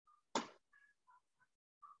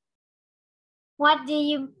 What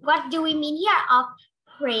do we mean here of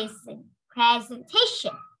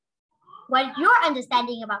presentation? What's your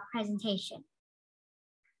understanding about presentation?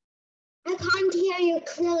 I can't hear you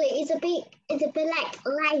clearly. It's a bit like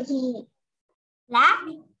laggy. Lag?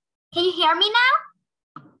 Can you hear me now?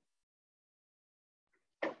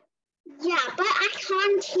 Yeah, but I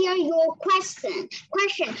can't hear your question.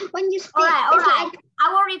 When you speak, all right. Like...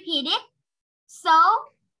 I will repeat it. So,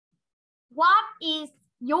 what is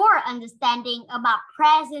your understanding about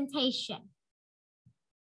presentation?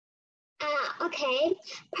 Okay,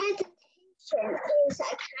 presentation is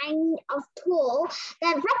a kind of tool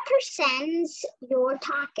that represents your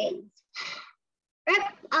talking.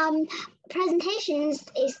 Presentations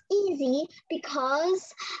is easy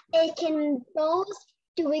because it can both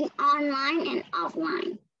doing online and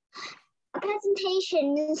offline.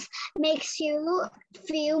 Presentations makes you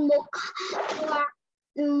feel more confident.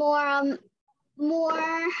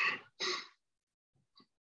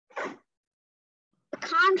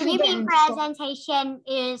 Do you mean presentation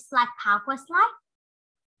is like PowerPoint slide?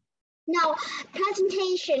 No,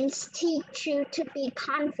 presentations teach you to be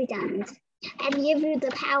confident and give you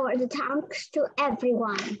the power to talk to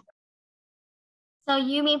everyone. So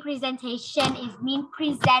you mean presentation is mean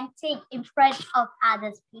presenting in front of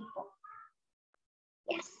other people?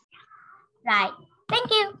 Yes. Right. Thank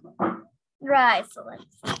you. Right. So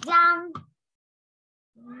let's sit down.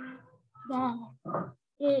 There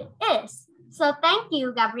it is. So thank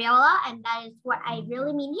you, Gabriella. And that is what I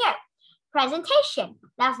really mean here. Presentation.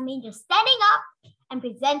 That means you're standing up and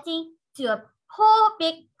presenting to a whole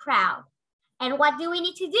big crowd. And what do we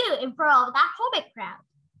need to do in front of that whole big crowd?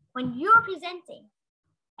 When you're presenting,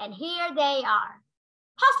 and here they are.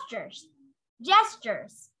 Postures,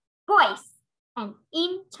 gestures, voice, and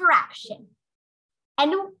interaction.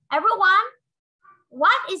 And everyone,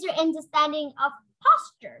 what is your understanding of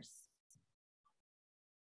postures?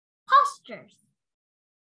 Postures.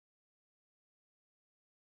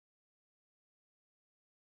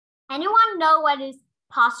 Anyone know what is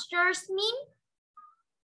postures mean?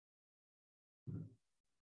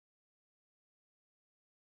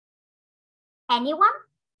 Anyone?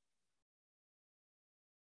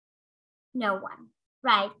 No one.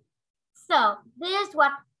 Right. So this is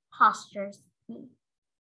what postures mean.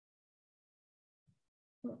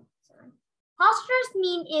 Postures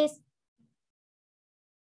mean is,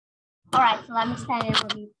 all right, so let me stand it a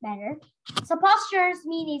little bit better. So postures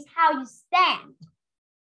mean is how you stand,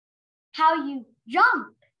 how you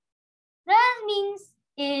jump. That means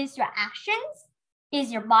is your actions,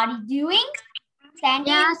 is your body doing,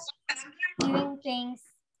 standing, Yes. doing things,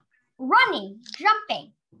 running,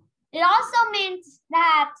 jumping. It also means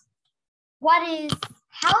that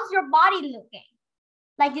how's your body looking?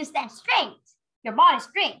 Like you stand straight, your body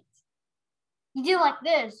straight. You do like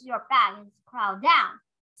this, your back is curled down.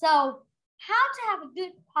 So how to have a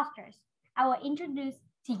good postures, I will introduce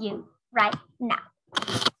to you right now.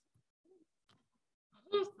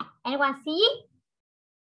 Anyone see?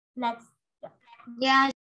 Let's go.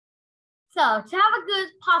 Yes. So to have a good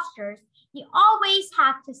postures, you always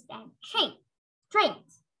have to stand straight.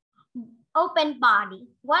 Open body.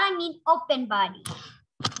 What I mean open body?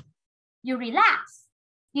 You relax.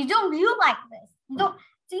 You don't do like this. You don't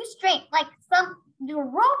do straight like your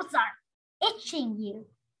ropes are itching you.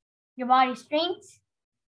 Your body straight.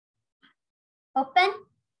 Open.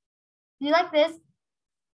 Do like this.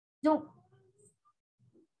 Don't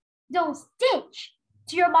stitch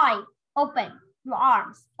to your body. Open your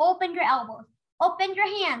arms. Open your elbows. Open your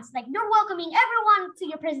hands. Like you're welcoming everyone to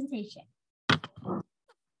your presentation.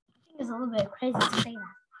 It's a little bit crazy to say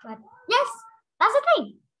that, but yes, that's the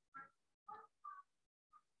thing.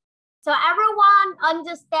 So everyone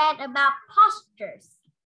understand about postures?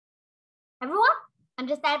 Everyone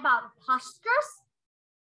understand about postures?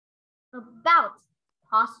 About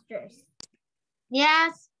postures.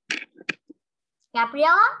 Yes.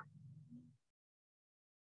 Gabriella?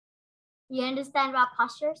 You understand about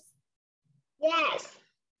postures? Yes.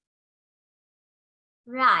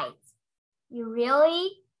 Right. You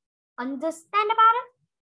really understand about it?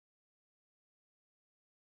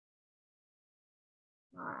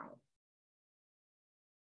 All right.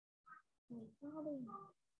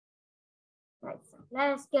 Right, so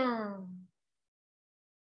let's go.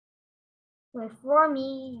 Wait for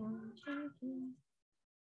me.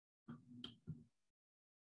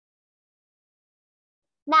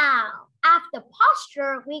 Now, after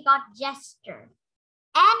posture, we got gesture.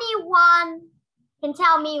 Anyone can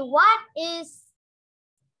tell me what is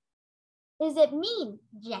it mean,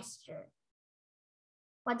 gesture?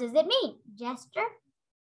 What does it mean, gesture?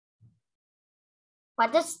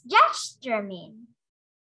 What does gesture mean?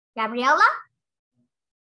 Gabriella?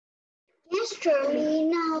 Gesture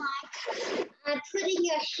mean like putting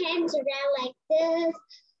your hands around like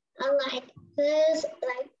this,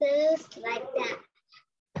 like this, like that.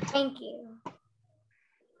 Thank you.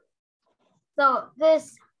 So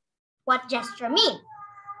this, what gesture mean?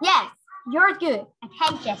 Yes, you're good at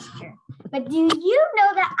hand gesture. But do you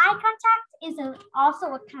know that eye contact is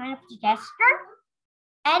also a kind of gesture?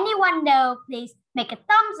 Anyone know, please make a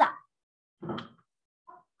thumbs up.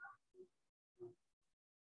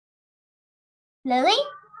 Lily?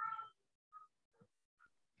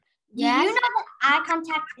 Yes. Do you know that eye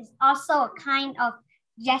contact is also a kind of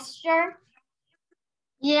gesture?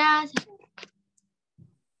 Yes.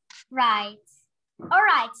 Right. All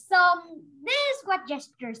right, so this is what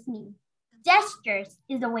gestures mean. Gestures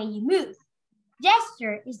is the way you move.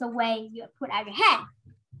 Gesture is the way you put out your hand.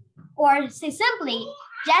 Or say simply,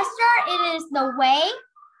 gesture, it is the way.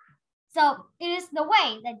 So it is the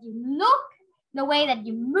way that you look, the way that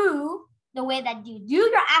you move, the way that you do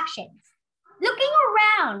your actions. Looking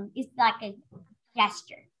around is like a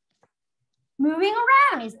gesture. Moving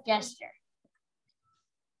around is gesture.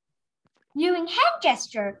 Using hand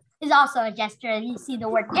gesture is also a gesture. You see the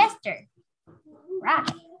word gesture. Right.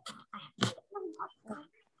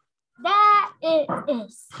 That it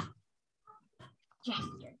is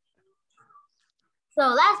gesture. So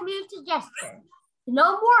let's move to gesture to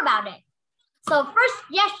know more about it. So first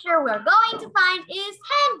gesture we're going to find is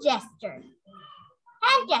hand gesture.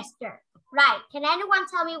 Hand gesture. Right. Can anyone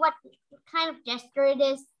tell me what kind of gesture it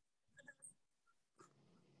is?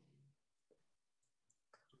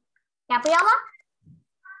 Gabriella?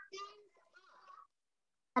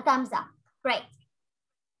 A thumbs up. Great.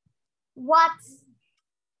 What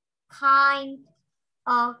kind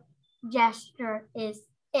of gesture is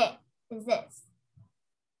it? Is this?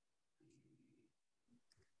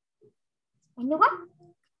 Anyone?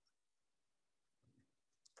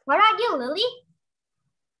 What are you, Lily?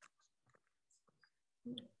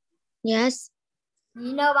 Yes. Do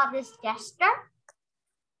you know about this gesture?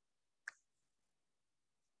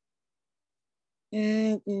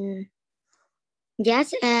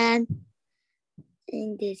 Yes, and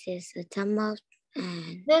this is a thumb up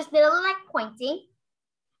and This little like pointing,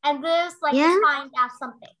 and this like to find out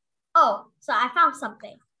something. Oh, so I found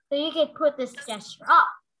something. So you can put this gesture up.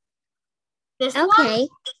 This Okay. one,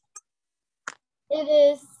 it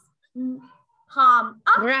is palm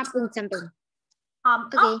up, Wrapping something. palm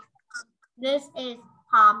Okay. up. This is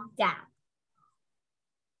palm down.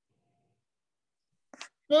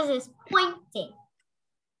 This is pointing.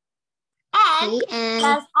 And Okay, and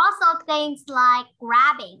there's also things like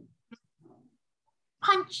grabbing,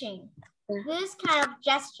 punching. This kind of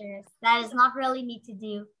gestures that is not really need to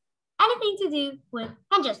do anything to do with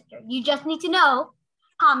hand gesture. You just need to know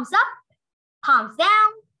palms up, palms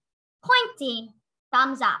down, pointing,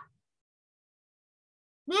 thumbs up.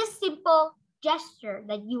 This simple gesture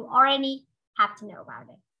that you already have to know about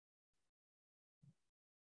it.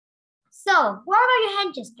 So what about your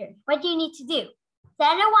hand gesture? What do you need to do?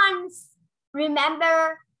 Does anyone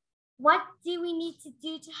remember what do we need to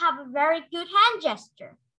do to have a very good hand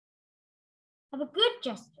gesture? Have a good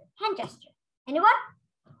gesture, hand gesture. Anyone?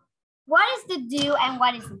 What is the do and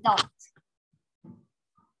what is the don't?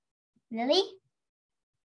 Lily?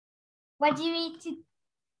 What do you need to,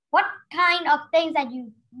 what kind of things that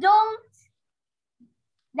you don't,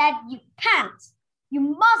 that you can't, you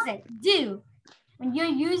mustn't do when you're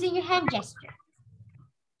using your hand gesture?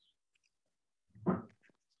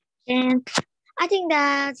 And I think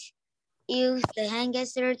that use the hand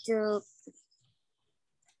gesture to.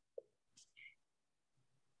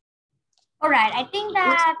 All right, I think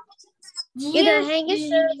that Either hand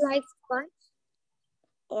gesture like fun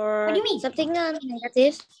or what do you mean? something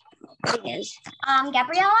negative. Yes.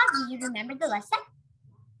 Gabriella, do you remember the lesson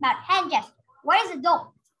about hand gesture? What is a don't?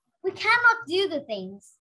 We cannot do the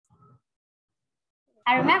things.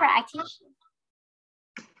 I remember I teach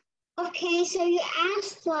you. Okay, so you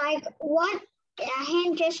asked like what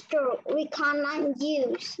hand gesture we cannot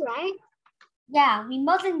use, right? Yeah, we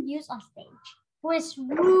mustn't use on stage. Who is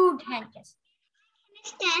rude hand gesture?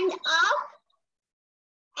 Stand up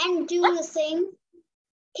and do the thing.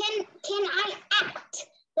 Can I act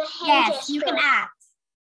the hand gesture? Yes, you can act.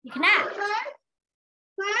 You can act.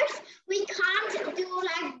 First, we can't do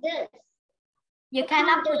like this. You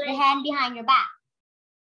cannot put your hand behind your back.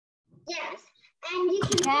 Yes, and you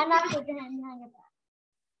Cannot put your hand behind your back.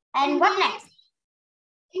 And what next?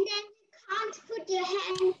 And then you can't put your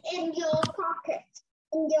hand in your pocket.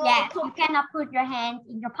 Yes, you cannot put your hand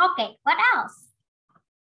in your pocket. What else?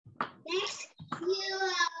 Next,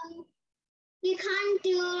 you can't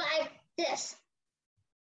do like this.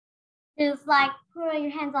 It's like putting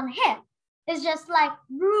your hands on the hip. It's just like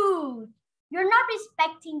rude. You're not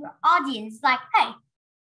respecting your audience. Like, hey,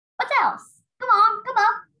 what else? Come on, come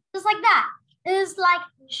up. Just like that. It's like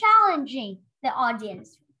challenging the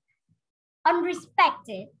audience.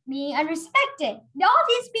 Unrespected, being unrespected. The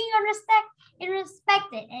audience being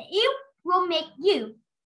unrespected, and it will make you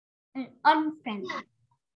unfriendly. Yeah.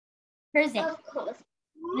 Here's it. Of course.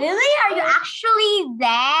 Lily, are you actually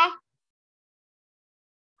there?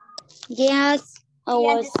 Yes, I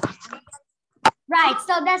was. Right,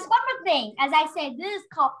 so that's one more thing. As I said, this is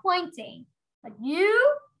called pointing. But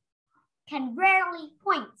you can rarely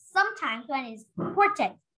point sometimes when it's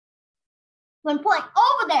important. When pointing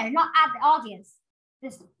over there, not at the audience.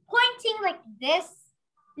 This pointing like this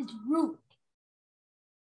is rude.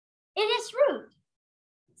 It is rude.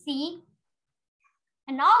 See?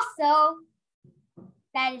 And also,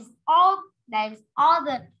 that is all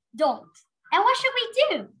the don't. And what should we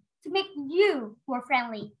do to make you more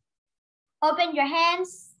friendly? Open your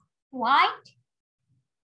hands wide.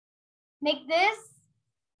 Make this.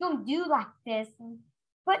 Don't do like this.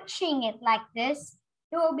 Pushing it like this.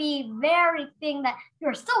 It will be very thing that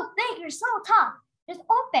you're so thick, you're so tough. Just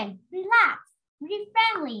open, relax, be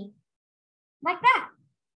friendly. Like that.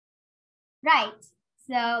 Right.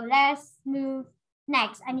 So let's move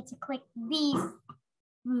next. I need to click these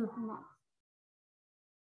movements.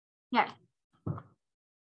 Here.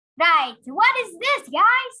 Right. What is this,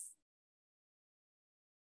 guys?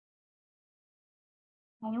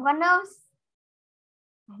 Anyone knows?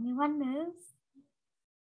 Anyone knows?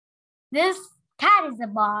 This cat is the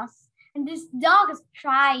boss, and this dog is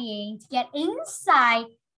trying to get inside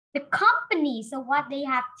the company. So what they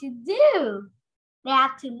have to do? They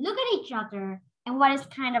have to look at each other. And what is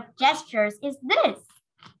kind of gestures is this?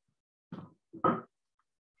 Contact.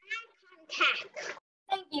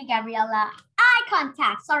 Thank you, Gabriella. Eye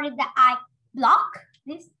contact. Sorry that I block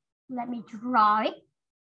this. Let me draw it.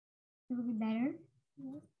 It will be better.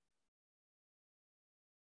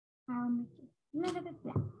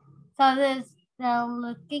 So this, they're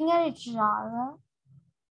looking at each other.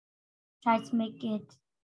 Try to make it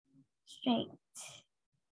straight.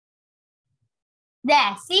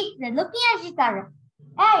 There, see? They're looking at each other.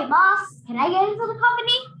 Hey, boss, can I get into the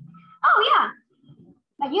company? Oh, yeah.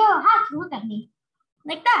 But you have to look at me.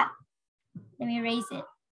 Like that. Let me erase it.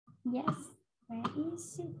 Yes, where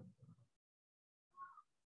is it?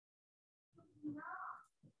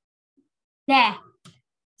 There.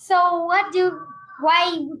 So why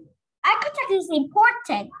eye contact is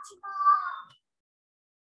important?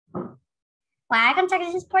 Why eye contact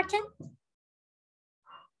is important?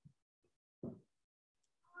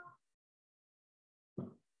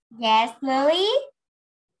 Yes, Lily?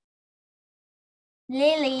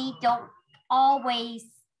 Lily, don't always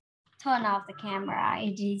turn off the camera.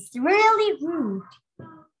 It is really rude.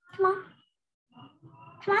 Come on.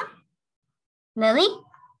 Come on. Lily?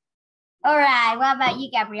 All right, what about you,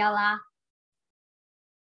 Gabriella?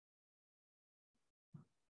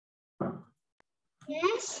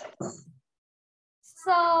 Yes.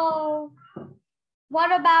 So,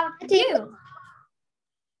 what about you?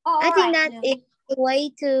 Oh, I think right, that Lily. is a way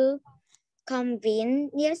to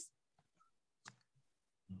convince. Yes.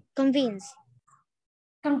 Convince.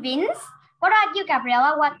 Convince? What about you,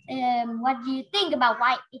 Gabriella? What do you think about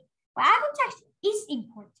why eye contact is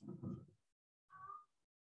important?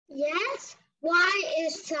 Yes. Why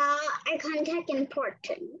is eye contact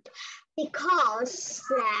important? Because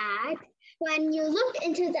that when you look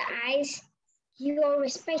into the eyes, you are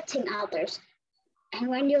respecting others. And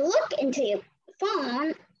when you look into your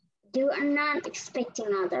phone, you are not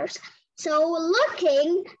expecting others. So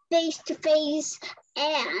looking face to face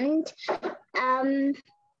and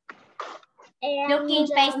Looking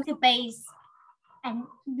face to face and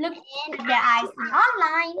look at their eyes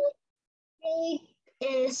online. It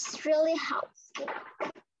is really helpful.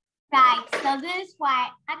 Right, so this is why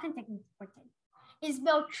eye contact is important. It's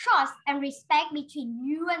build trust and respect between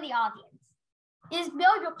you and the audience. It's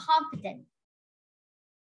build your confidence.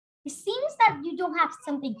 It seems that you don't have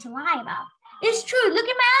something to lie about. It's true, look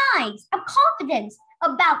at my eyes. I'm confident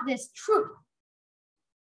about this truth.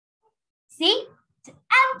 See, it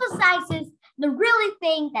emphasizes the really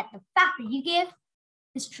thing that the fact that you give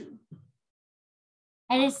is true.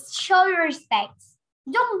 And it's show your respect.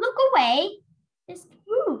 Don't look away, it's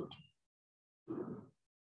rude.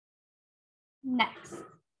 Next.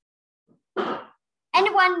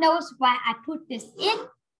 Anyone knows why I put this in?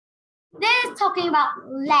 This is talking about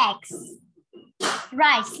legs.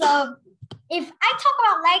 Right, so if I talk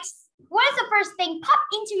about legs, what is the first thing pop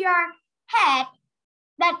into your head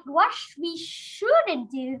that what we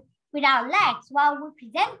shouldn't do with our legs while we're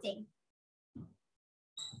presenting?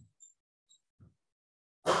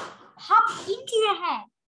 Pop into your head.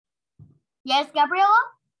 Yes, Gabriella?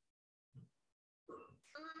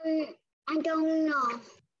 I don't know.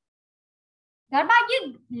 What about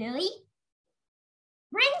you, Lily?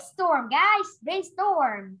 Brainstorm, guys,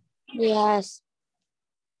 brainstorm. Yes.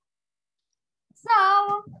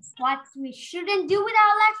 So, what we shouldn't do with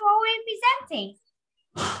our legs while we're presenting?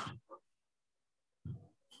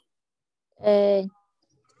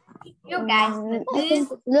 You guys, I think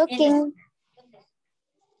looking.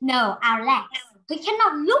 No, our legs. We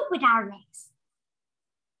cannot look with our legs.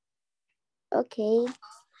 Okay.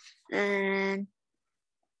 And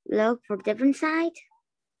look for different side.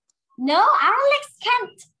 No, our legs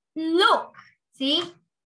can't look. See,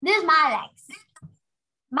 this is my legs.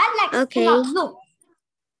 My legs cannot look.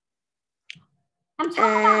 I'm talking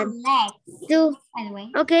about legs. By the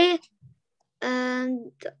way. Okay.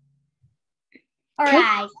 And all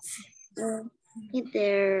right. Get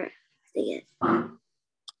there. Yes.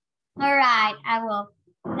 All right, I will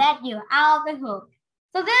let you out of the hook.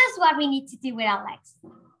 So this is what we need to do with our legs.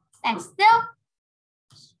 Stand still,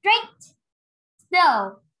 straight,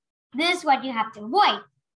 still. This is what you have to avoid.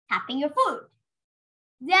 Tapping your foot,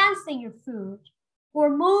 dancing your foot, or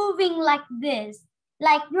moving like this.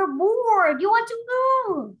 Like you're bored, you want to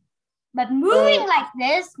move. But moving like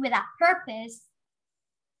this without purpose,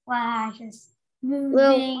 wow, just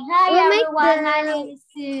moving. Hi everyone, my name is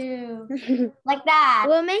Sue. Like that.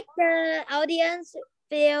 Will make the audience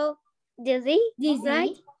feel dizzy,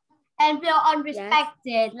 right? And feel unrespected.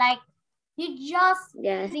 Yes. Like you just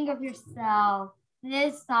think of yourself.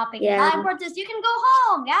 This topic is not important. You can go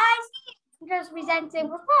home, guys. You're just presenting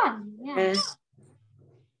for fun. Yeah.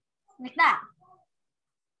 Like that.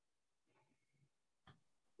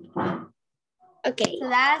 Okay. So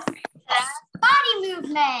that's body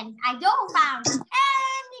movement. I don't found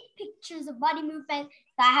any pictures of body movement,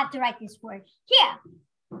 so I had to write this word here.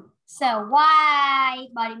 So why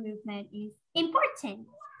body movement is important?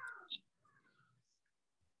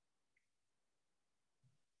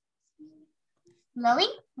 Lily,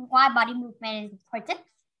 why body movement is important?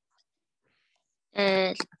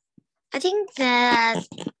 I think that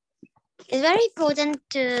it's very important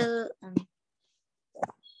to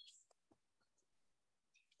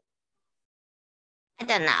I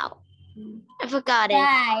don't know. I forgot it.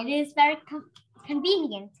 Right, it is very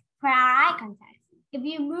convenient for our eye contact. If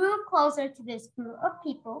you move closer to this group of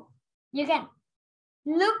people, you can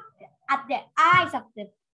look at the eyes of the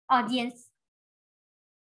audience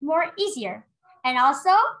more easier. And also,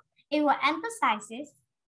 it will emphasize this,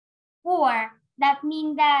 or that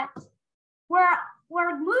means that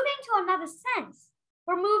we're moving to another sense.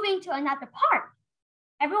 We're moving to another part.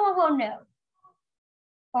 Everyone will know.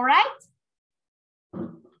 All right?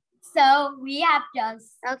 So we have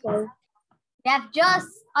just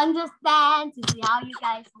understand to see how you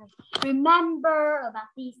guys remember about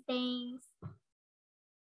these things.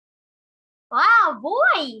 Wow,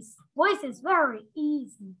 voice. Voice is very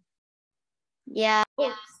easy. Yeah.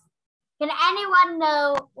 Oops. Can anyone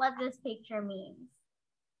know what this picture means?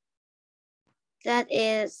 That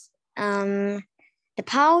is the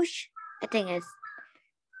pouch, I think it's.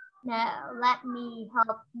 No, let me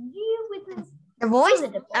help you with this. The voice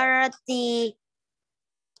or the.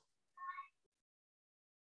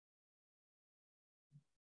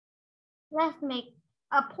 Let's make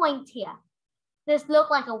a point here. This looks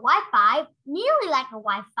like a Wi-Fi, nearly like a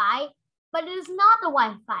Wi-Fi, but it is not a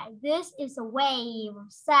Wi-Fi. This is a wave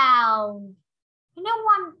of sound. Can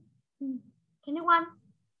anyone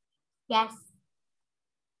guess?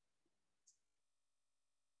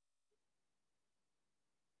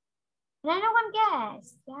 Can anyone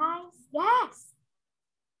guess, guys? Yes.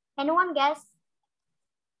 Anyone guess?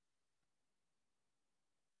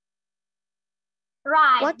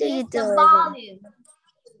 Right. What do you The do? volume.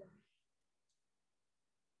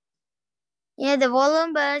 Yeah, the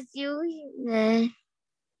volume, but you.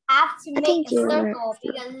 Have to I make think a you're circle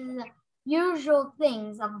because it's the usual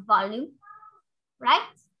things of volume, right?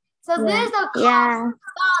 So Yeah. this is a Yeah.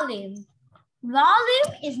 volume.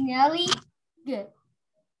 Volume is nearly good.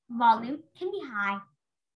 Volume can be high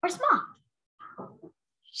or small.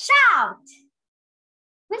 Shout,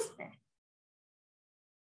 whisper.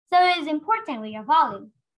 So it is important with your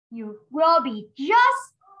volume. You will be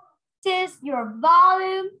just your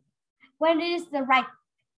volume when it is the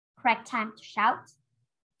correct time to shout,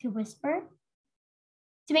 to whisper,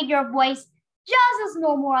 to make your voice just as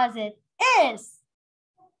normal as it is.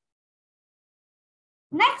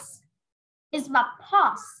 Next is about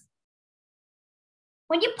pause.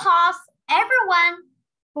 When you pause, everyone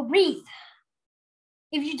will breathe.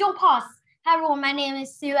 If you don't pause, hi everyone, my name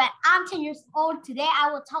is Sue and I'm 10 years old. Today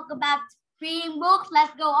I will talk about reading books.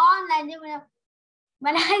 Let's go on. And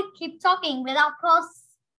when I keep talking without pause,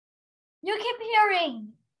 you keep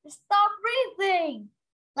hearing, stop breathing.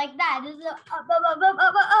 Like that. This is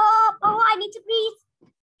I need to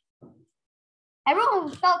breathe.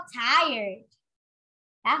 Everyone felt tired.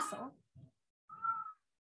 That's all.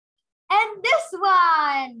 And this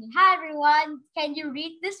one. Hi everyone. Can you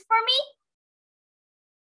read this for me?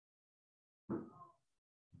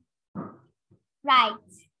 Right.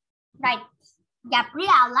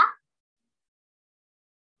 Gabriella.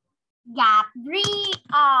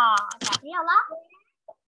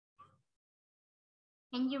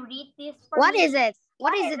 Can you read this for me? What is it?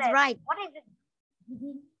 What is it? Right. What is it?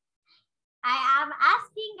 I am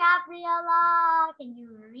asking Gabriella, can you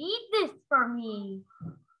read this for me?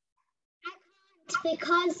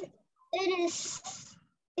 Because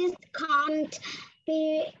it can't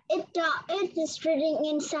be, it is reading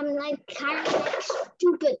in some like kind of like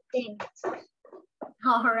stupid things.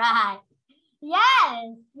 All right.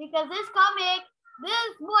 Yes, because this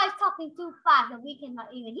boy is talking too fast and we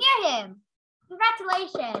cannot even hear him.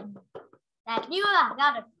 Congratulations that you have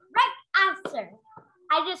got a correct answer.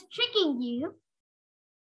 I'm just tricking you.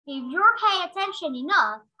 If you're paying attention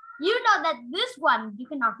enough, you know that this one, you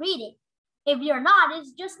cannot read it. If you're not,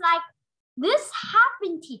 it's just like, this have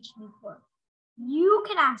been teaching before. You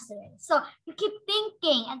can answer it. So you keep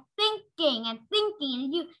thinking and thinking and thinking,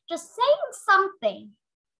 and you just saying something.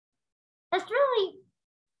 That's really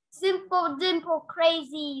simple, dimple,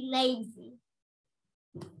 crazy, lazy.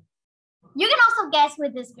 You can also guess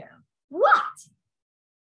with this girl. What?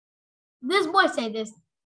 This boy say this.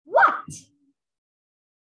 What?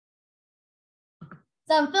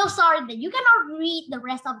 So I'm feel sorry that you cannot read the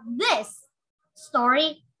rest of this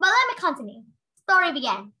story, but let me continue. Story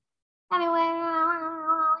began.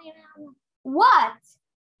 What?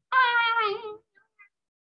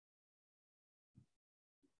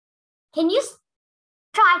 Can you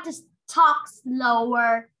try to talk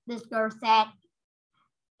slower? This girl said.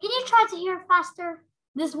 Can you try to hear faster?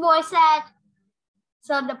 This boy said.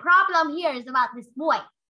 So the problem here is about this boy.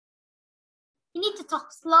 You need to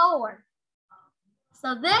talk slower.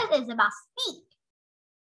 So this is about speed.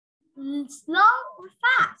 Slow or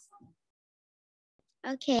fast?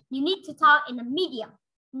 Okay. You need to talk in a medium.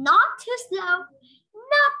 Not too slow,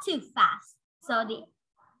 not too fast. So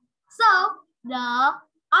the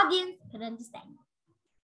audience could understand.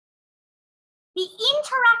 The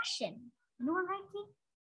interaction. Anyone writing?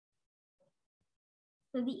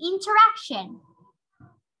 So the interaction.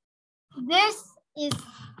 This is,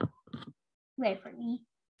 wait for me.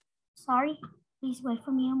 Sorry, please wait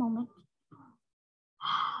for me a moment.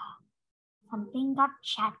 Something got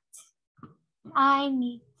checked. I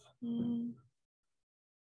need to.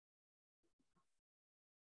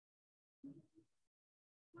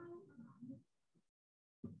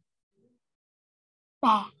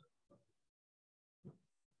 There.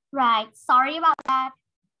 Right, sorry about that.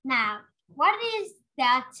 Now, what is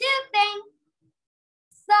the two things?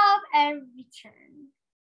 Serve and return.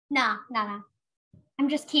 No. I'm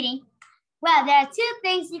just kidding. Well, there are two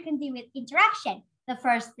things you can do with interaction. The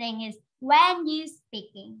first thing is when you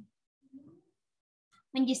speaking.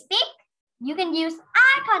 When you speak, you can use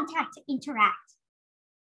eye contact to interact.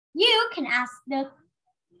 You can ask the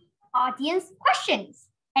audience questions.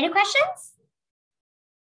 Any questions?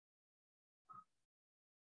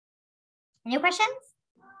 Any questions?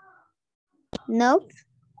 Nope.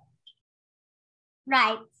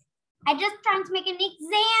 Right. I just trying to make an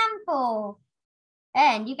example.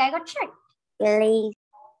 And you guys got tricked. Really?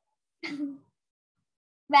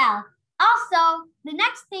 Well, also, the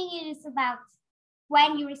next thing is about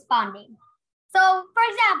when you're responding. So, for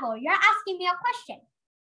example, you're asking me a question.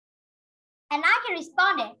 And I can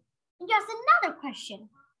respond it. And you ask another question.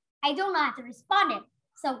 I don't know how to respond it.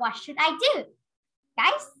 So what should I do?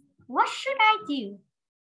 Guys, what should I do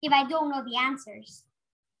if I don't know the answers?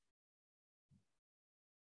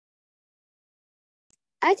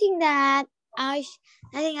 I think that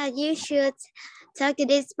you should talk to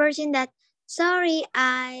this person that, sorry,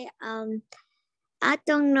 I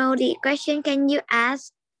don't know the question. Can you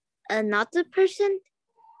ask another person?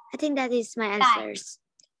 I think that is my answers.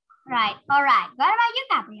 Right. All right. What about you,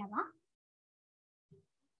 Gabriella?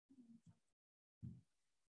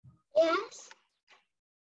 Yes.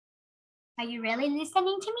 Are you really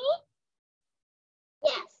listening to me?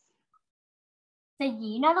 Yes. So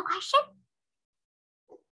you know the question?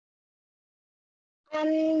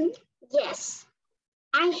 Yes.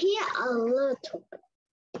 I hear a little bit.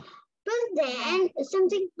 But then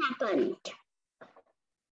something happened.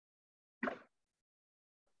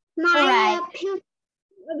 My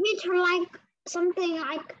computer like something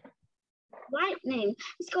like lightning.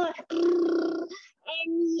 It's called and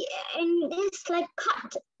it's like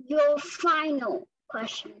cut your final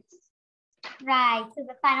questions. Right. So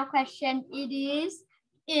the final question it is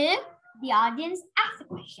if the audience asks a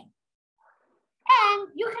question and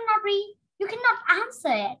you cannot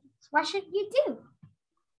answer it. What should you do?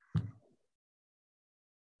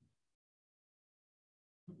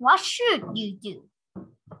 What should you do?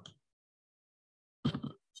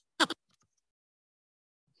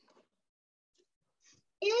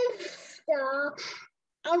 If the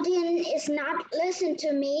audience is not listening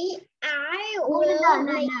to me, I will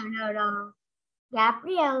No.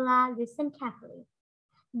 Gabriella, listen carefully.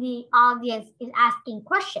 The audience is asking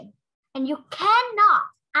question and you cannot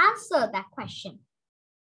answer that question.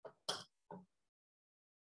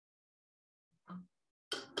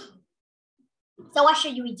 So what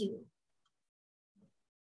should we do?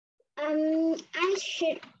 I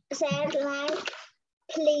should say like,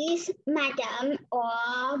 please, madam,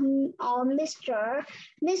 or Mr.,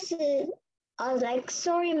 Mrs., or like,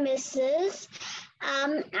 sorry, Mrs.,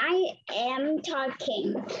 I am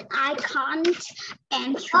talking. I can't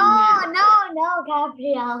answer now. No,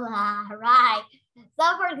 Gabriella, right.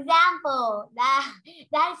 So for example,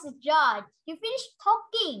 that is a judge. You finish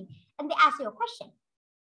talking and they ask you a question.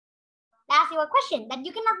 They ask you a question that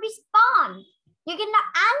you cannot respond. You cannot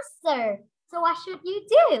answer. So what should you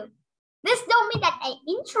do? This don't mean that I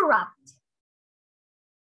interrupt.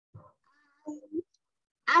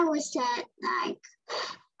 I was like,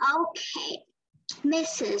 okay,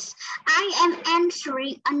 Mrs., I am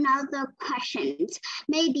answering another question.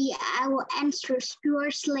 Maybe I will answer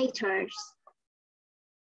yours later.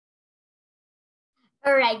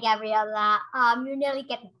 All right, Gabriella, you nearly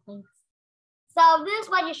get the point. So this is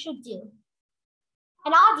what you should do.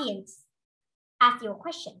 An audience asks you a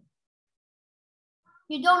question.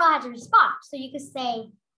 You don't know how to respond. So you could say,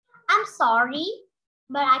 I'm sorry,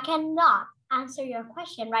 but I cannot answer your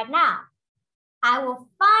question right now. I will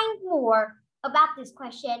find more about this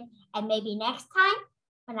question and maybe next time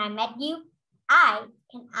when I met you, I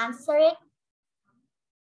can answer it.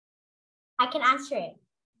 I can answer it.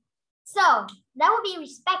 So that will be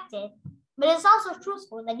respected, but it's also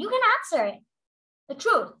truthful that you can answer it, the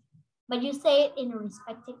truth, but you say it in a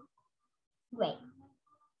respected way.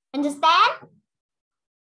 Understand?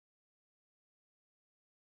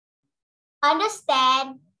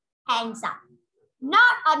 Understand, hands up.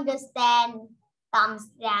 Not understand, thumbs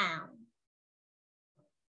down.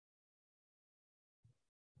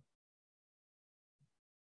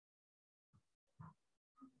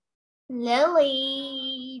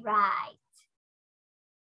 Lily, right.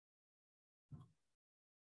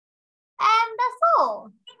 And that's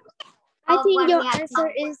all. I of think what your we have answer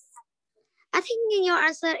done. is. I think your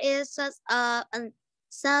answer is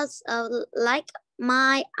like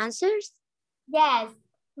my answers. Yes,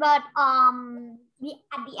 but at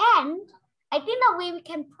the end, I think that we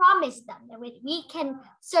can promise them that we can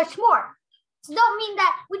search more. So don't mean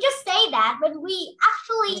that we just say that, but we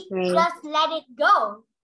actually just let it go.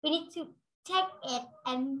 We need to take it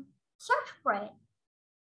and search for it.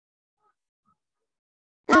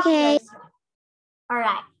 Okay. All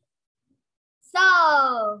right.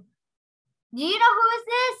 So, do you know who is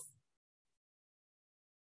this?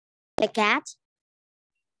 The cat?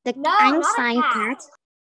 The No, Einstein not a cat. cat?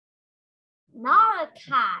 Not a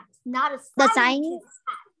cat. Not a The scientist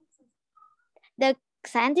cat. The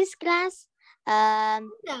scientist class? No.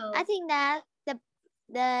 I think that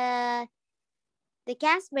the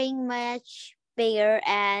cat's being much bigger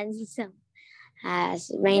and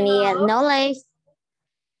has many knowledge.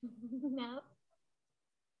 No.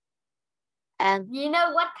 You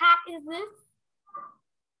know what cat is this?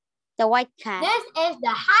 The white cat. This is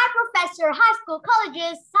the High Professor High School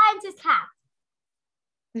College's scientist cat.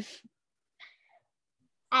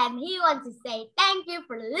 And he wants to say thank you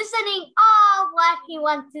for listening all what he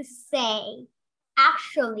wants to say,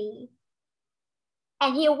 actually.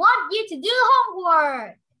 And he wants you to do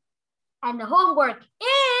homework. And the homework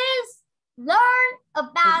is learn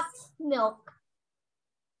about milk.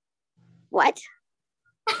 What?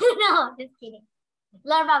 No, just kidding.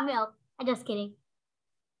 Learn about milk. I'm just kidding.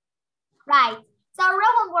 Right. So our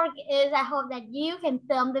real homework is, I hope that you can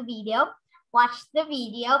film the video, watch the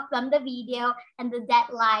video, film the video, and the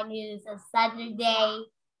deadline is a Saturday.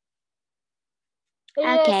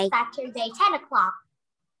 Okay. Saturday, 10 o'clock.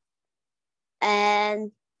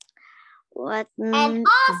 And what? And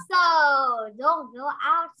also, don't go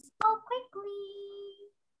out so quickly.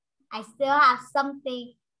 I still have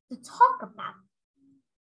something to talk about.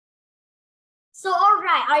 So, all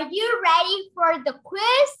right, are you ready for the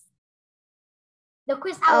quiz? The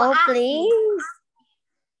quiz I will ask please.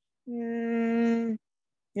 you.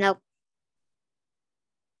 Nope.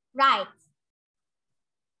 Right.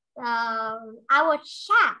 I will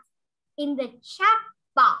chat in the chat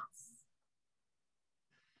box.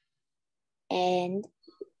 And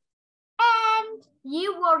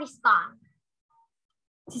you will respond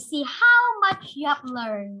to see how much you have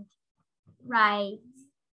learned. Right.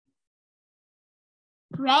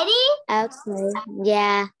 Ready? Okay.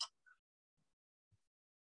 Yeah.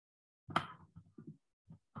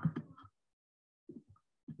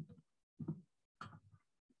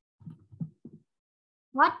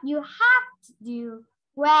 What you have to do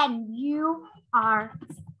when you are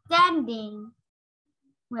standing.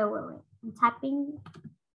 Wait. I'm typing.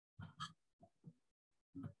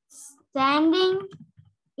 Standing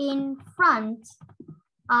in front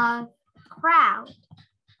of crowd.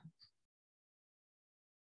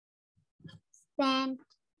 Stand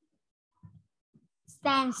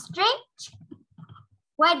straight.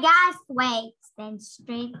 Wait, guys, wait. Stand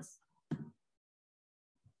straight.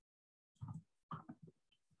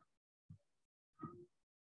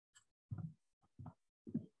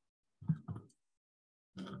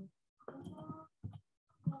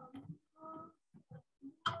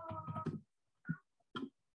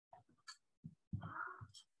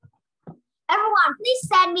 Everyone, please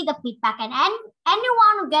send me the feedback, and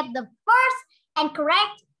anyone who get the first and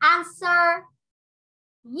correct answer,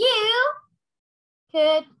 you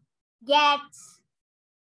could get,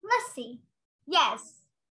 let's see. Yes.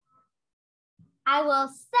 I will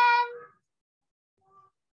send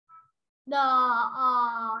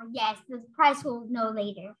the price will know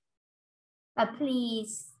later. But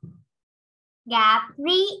please,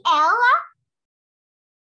 Gabriella.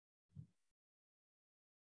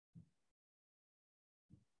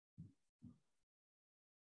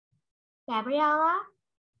 Gabriella?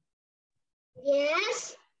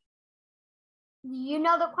 Yes? Do you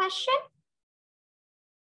know the question?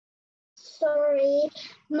 Sorry,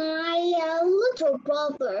 my little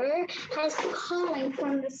brother has calling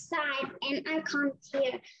from the side and I can't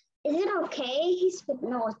hear. Is it okay? He's a bit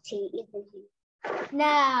naughty, isn't he?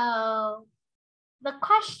 No. The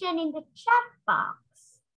question in the chat box.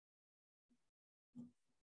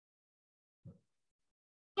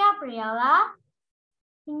 Gabriella,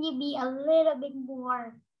 can you be a little bit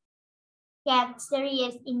more get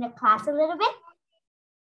serious in the class a little bit?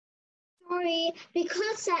 Sorry,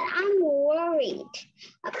 because that I'm worried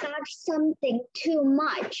about something too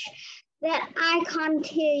much that I can't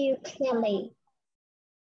hear you clearly.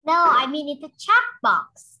 No, I mean in the chat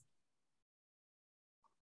box.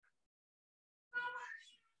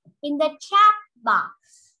 In the chat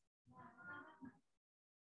box,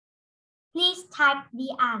 please type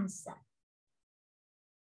the answer.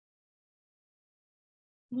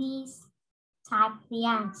 Please type the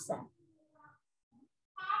answer.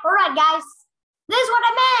 All right, guys, this is what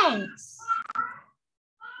I meant.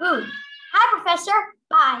 Ooh. Hi, Professor.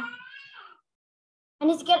 Bye. I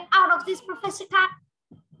need to get out of this Professor cat.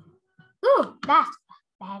 Ooh, that's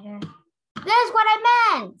better. This is what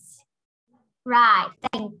I meant. Right,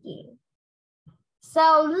 thank you.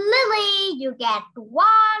 So, Lily, you get 1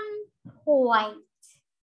 point.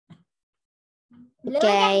 Lily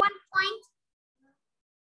get 1 point.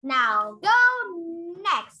 Now, go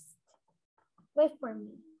next. Wait for me.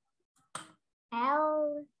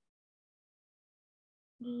 L,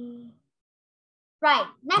 D. Right,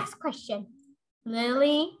 next question.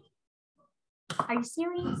 Lily, are you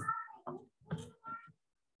serious?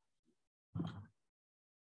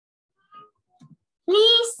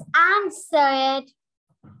 Please answer it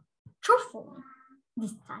truthfully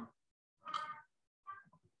this time.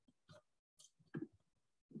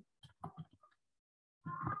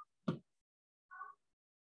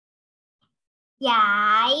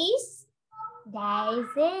 Guys, that is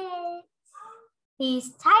it. Please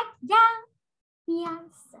type down the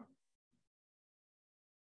answer.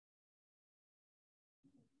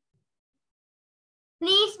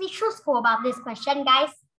 Please be truthful about this question, guys.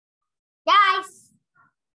 Guys,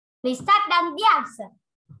 please type down the answer.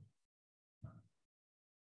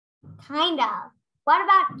 Kind of. What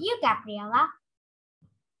about you, Gabriella?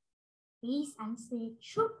 Please answer it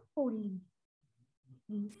truthfully.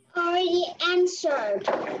 Already answered.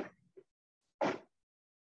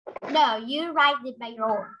 No, you write it by your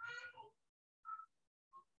own.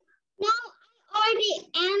 No, I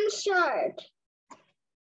already answered.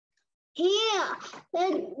 Here,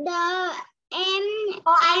 the M.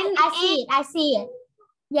 Oh, I see it. I see it.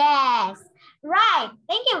 Yes. Right.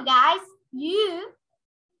 Thank you, guys. You,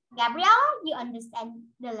 Gabrielle, you understand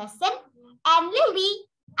the lesson. And Lily,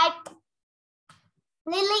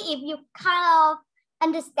 Lily, if you kind of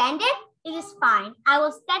understand it, it is fine. I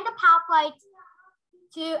will send the PowerPoint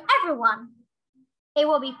to everyone. It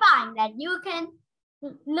will be fine. Then you can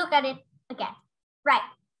look at it again. Right.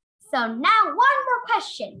 So now 1 more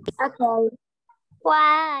question. Okay.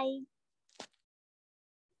 Why?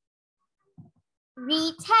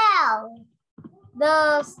 Retell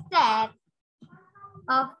the step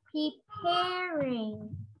of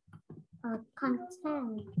preparing a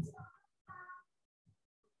content.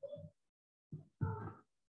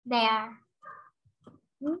 There.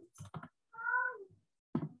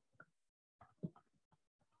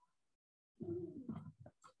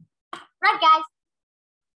 Right, guys.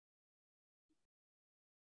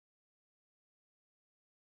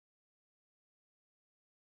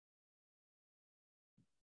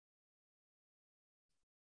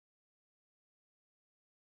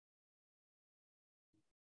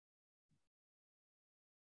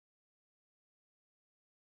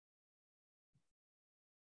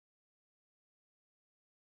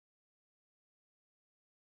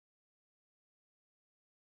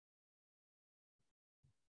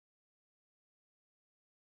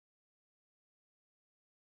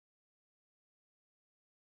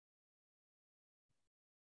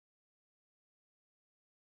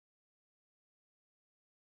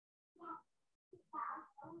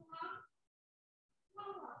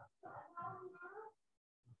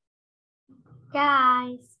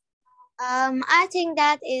 Guys. I think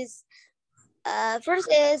that is first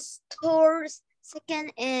is tours,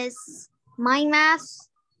 second is mind maps,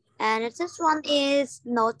 and the third one is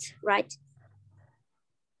note, right?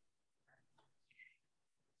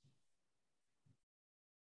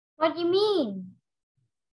 What do you mean?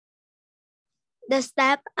 The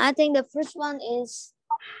step, I think the first one is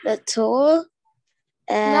the tool,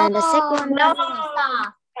 and the second one. No,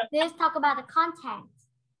 stop. Let's talk about the content.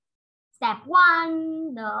 Step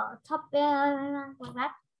 1, the topic, like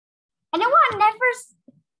that. And then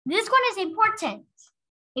this one is important.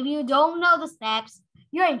 If you don't know the steps,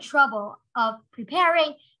 you're in trouble of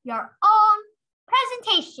preparing your own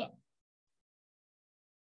presentation.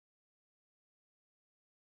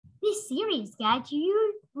 Be serious, guys. Do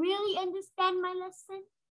you really understand my lesson?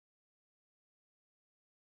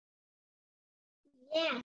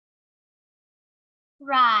 Yeah.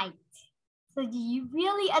 Right. So do you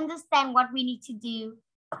really understand what we need to do?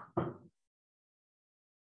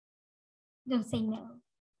 Don't say no.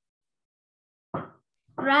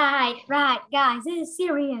 Right, guys, this is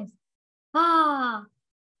serious. Ah,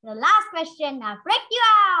 the last question now break you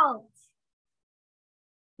out.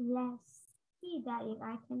 Let's see that if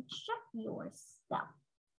I can check yourself.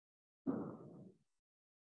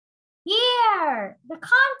 Here, the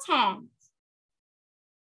content.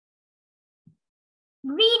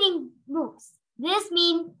 Reading books. This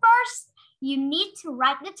means first, you need to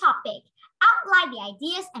write the topic, outline the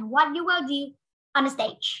ideas and what you will do on the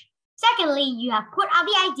stage. Secondly, you have put out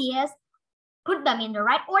the ideas, put them in the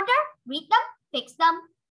right order, read them, fix them,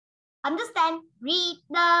 understand, read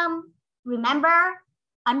them, remember,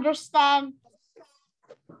 understand.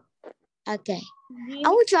 Okay. I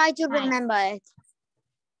will try to Right. remember it.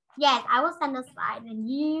 Yes, I will send a slide and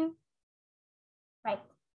you, right.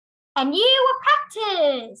 And you will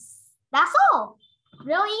practice. That's all.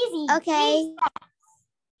 Real easy. Okay.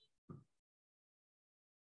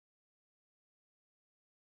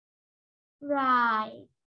 Right.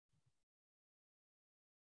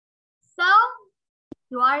 So,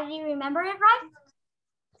 you already remember it, right?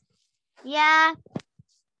 Yeah.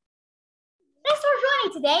 Thanks for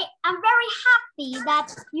joining today. I'm very happy that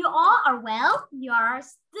you all are well. You are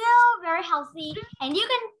still very healthy, and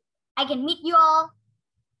I can meet you all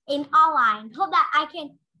in online. Hope that I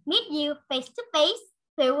can meet you face to face,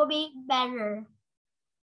 so it will be better.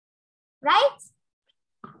 Right?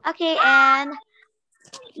 Okay, and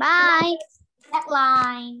bye.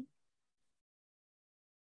 Deadline.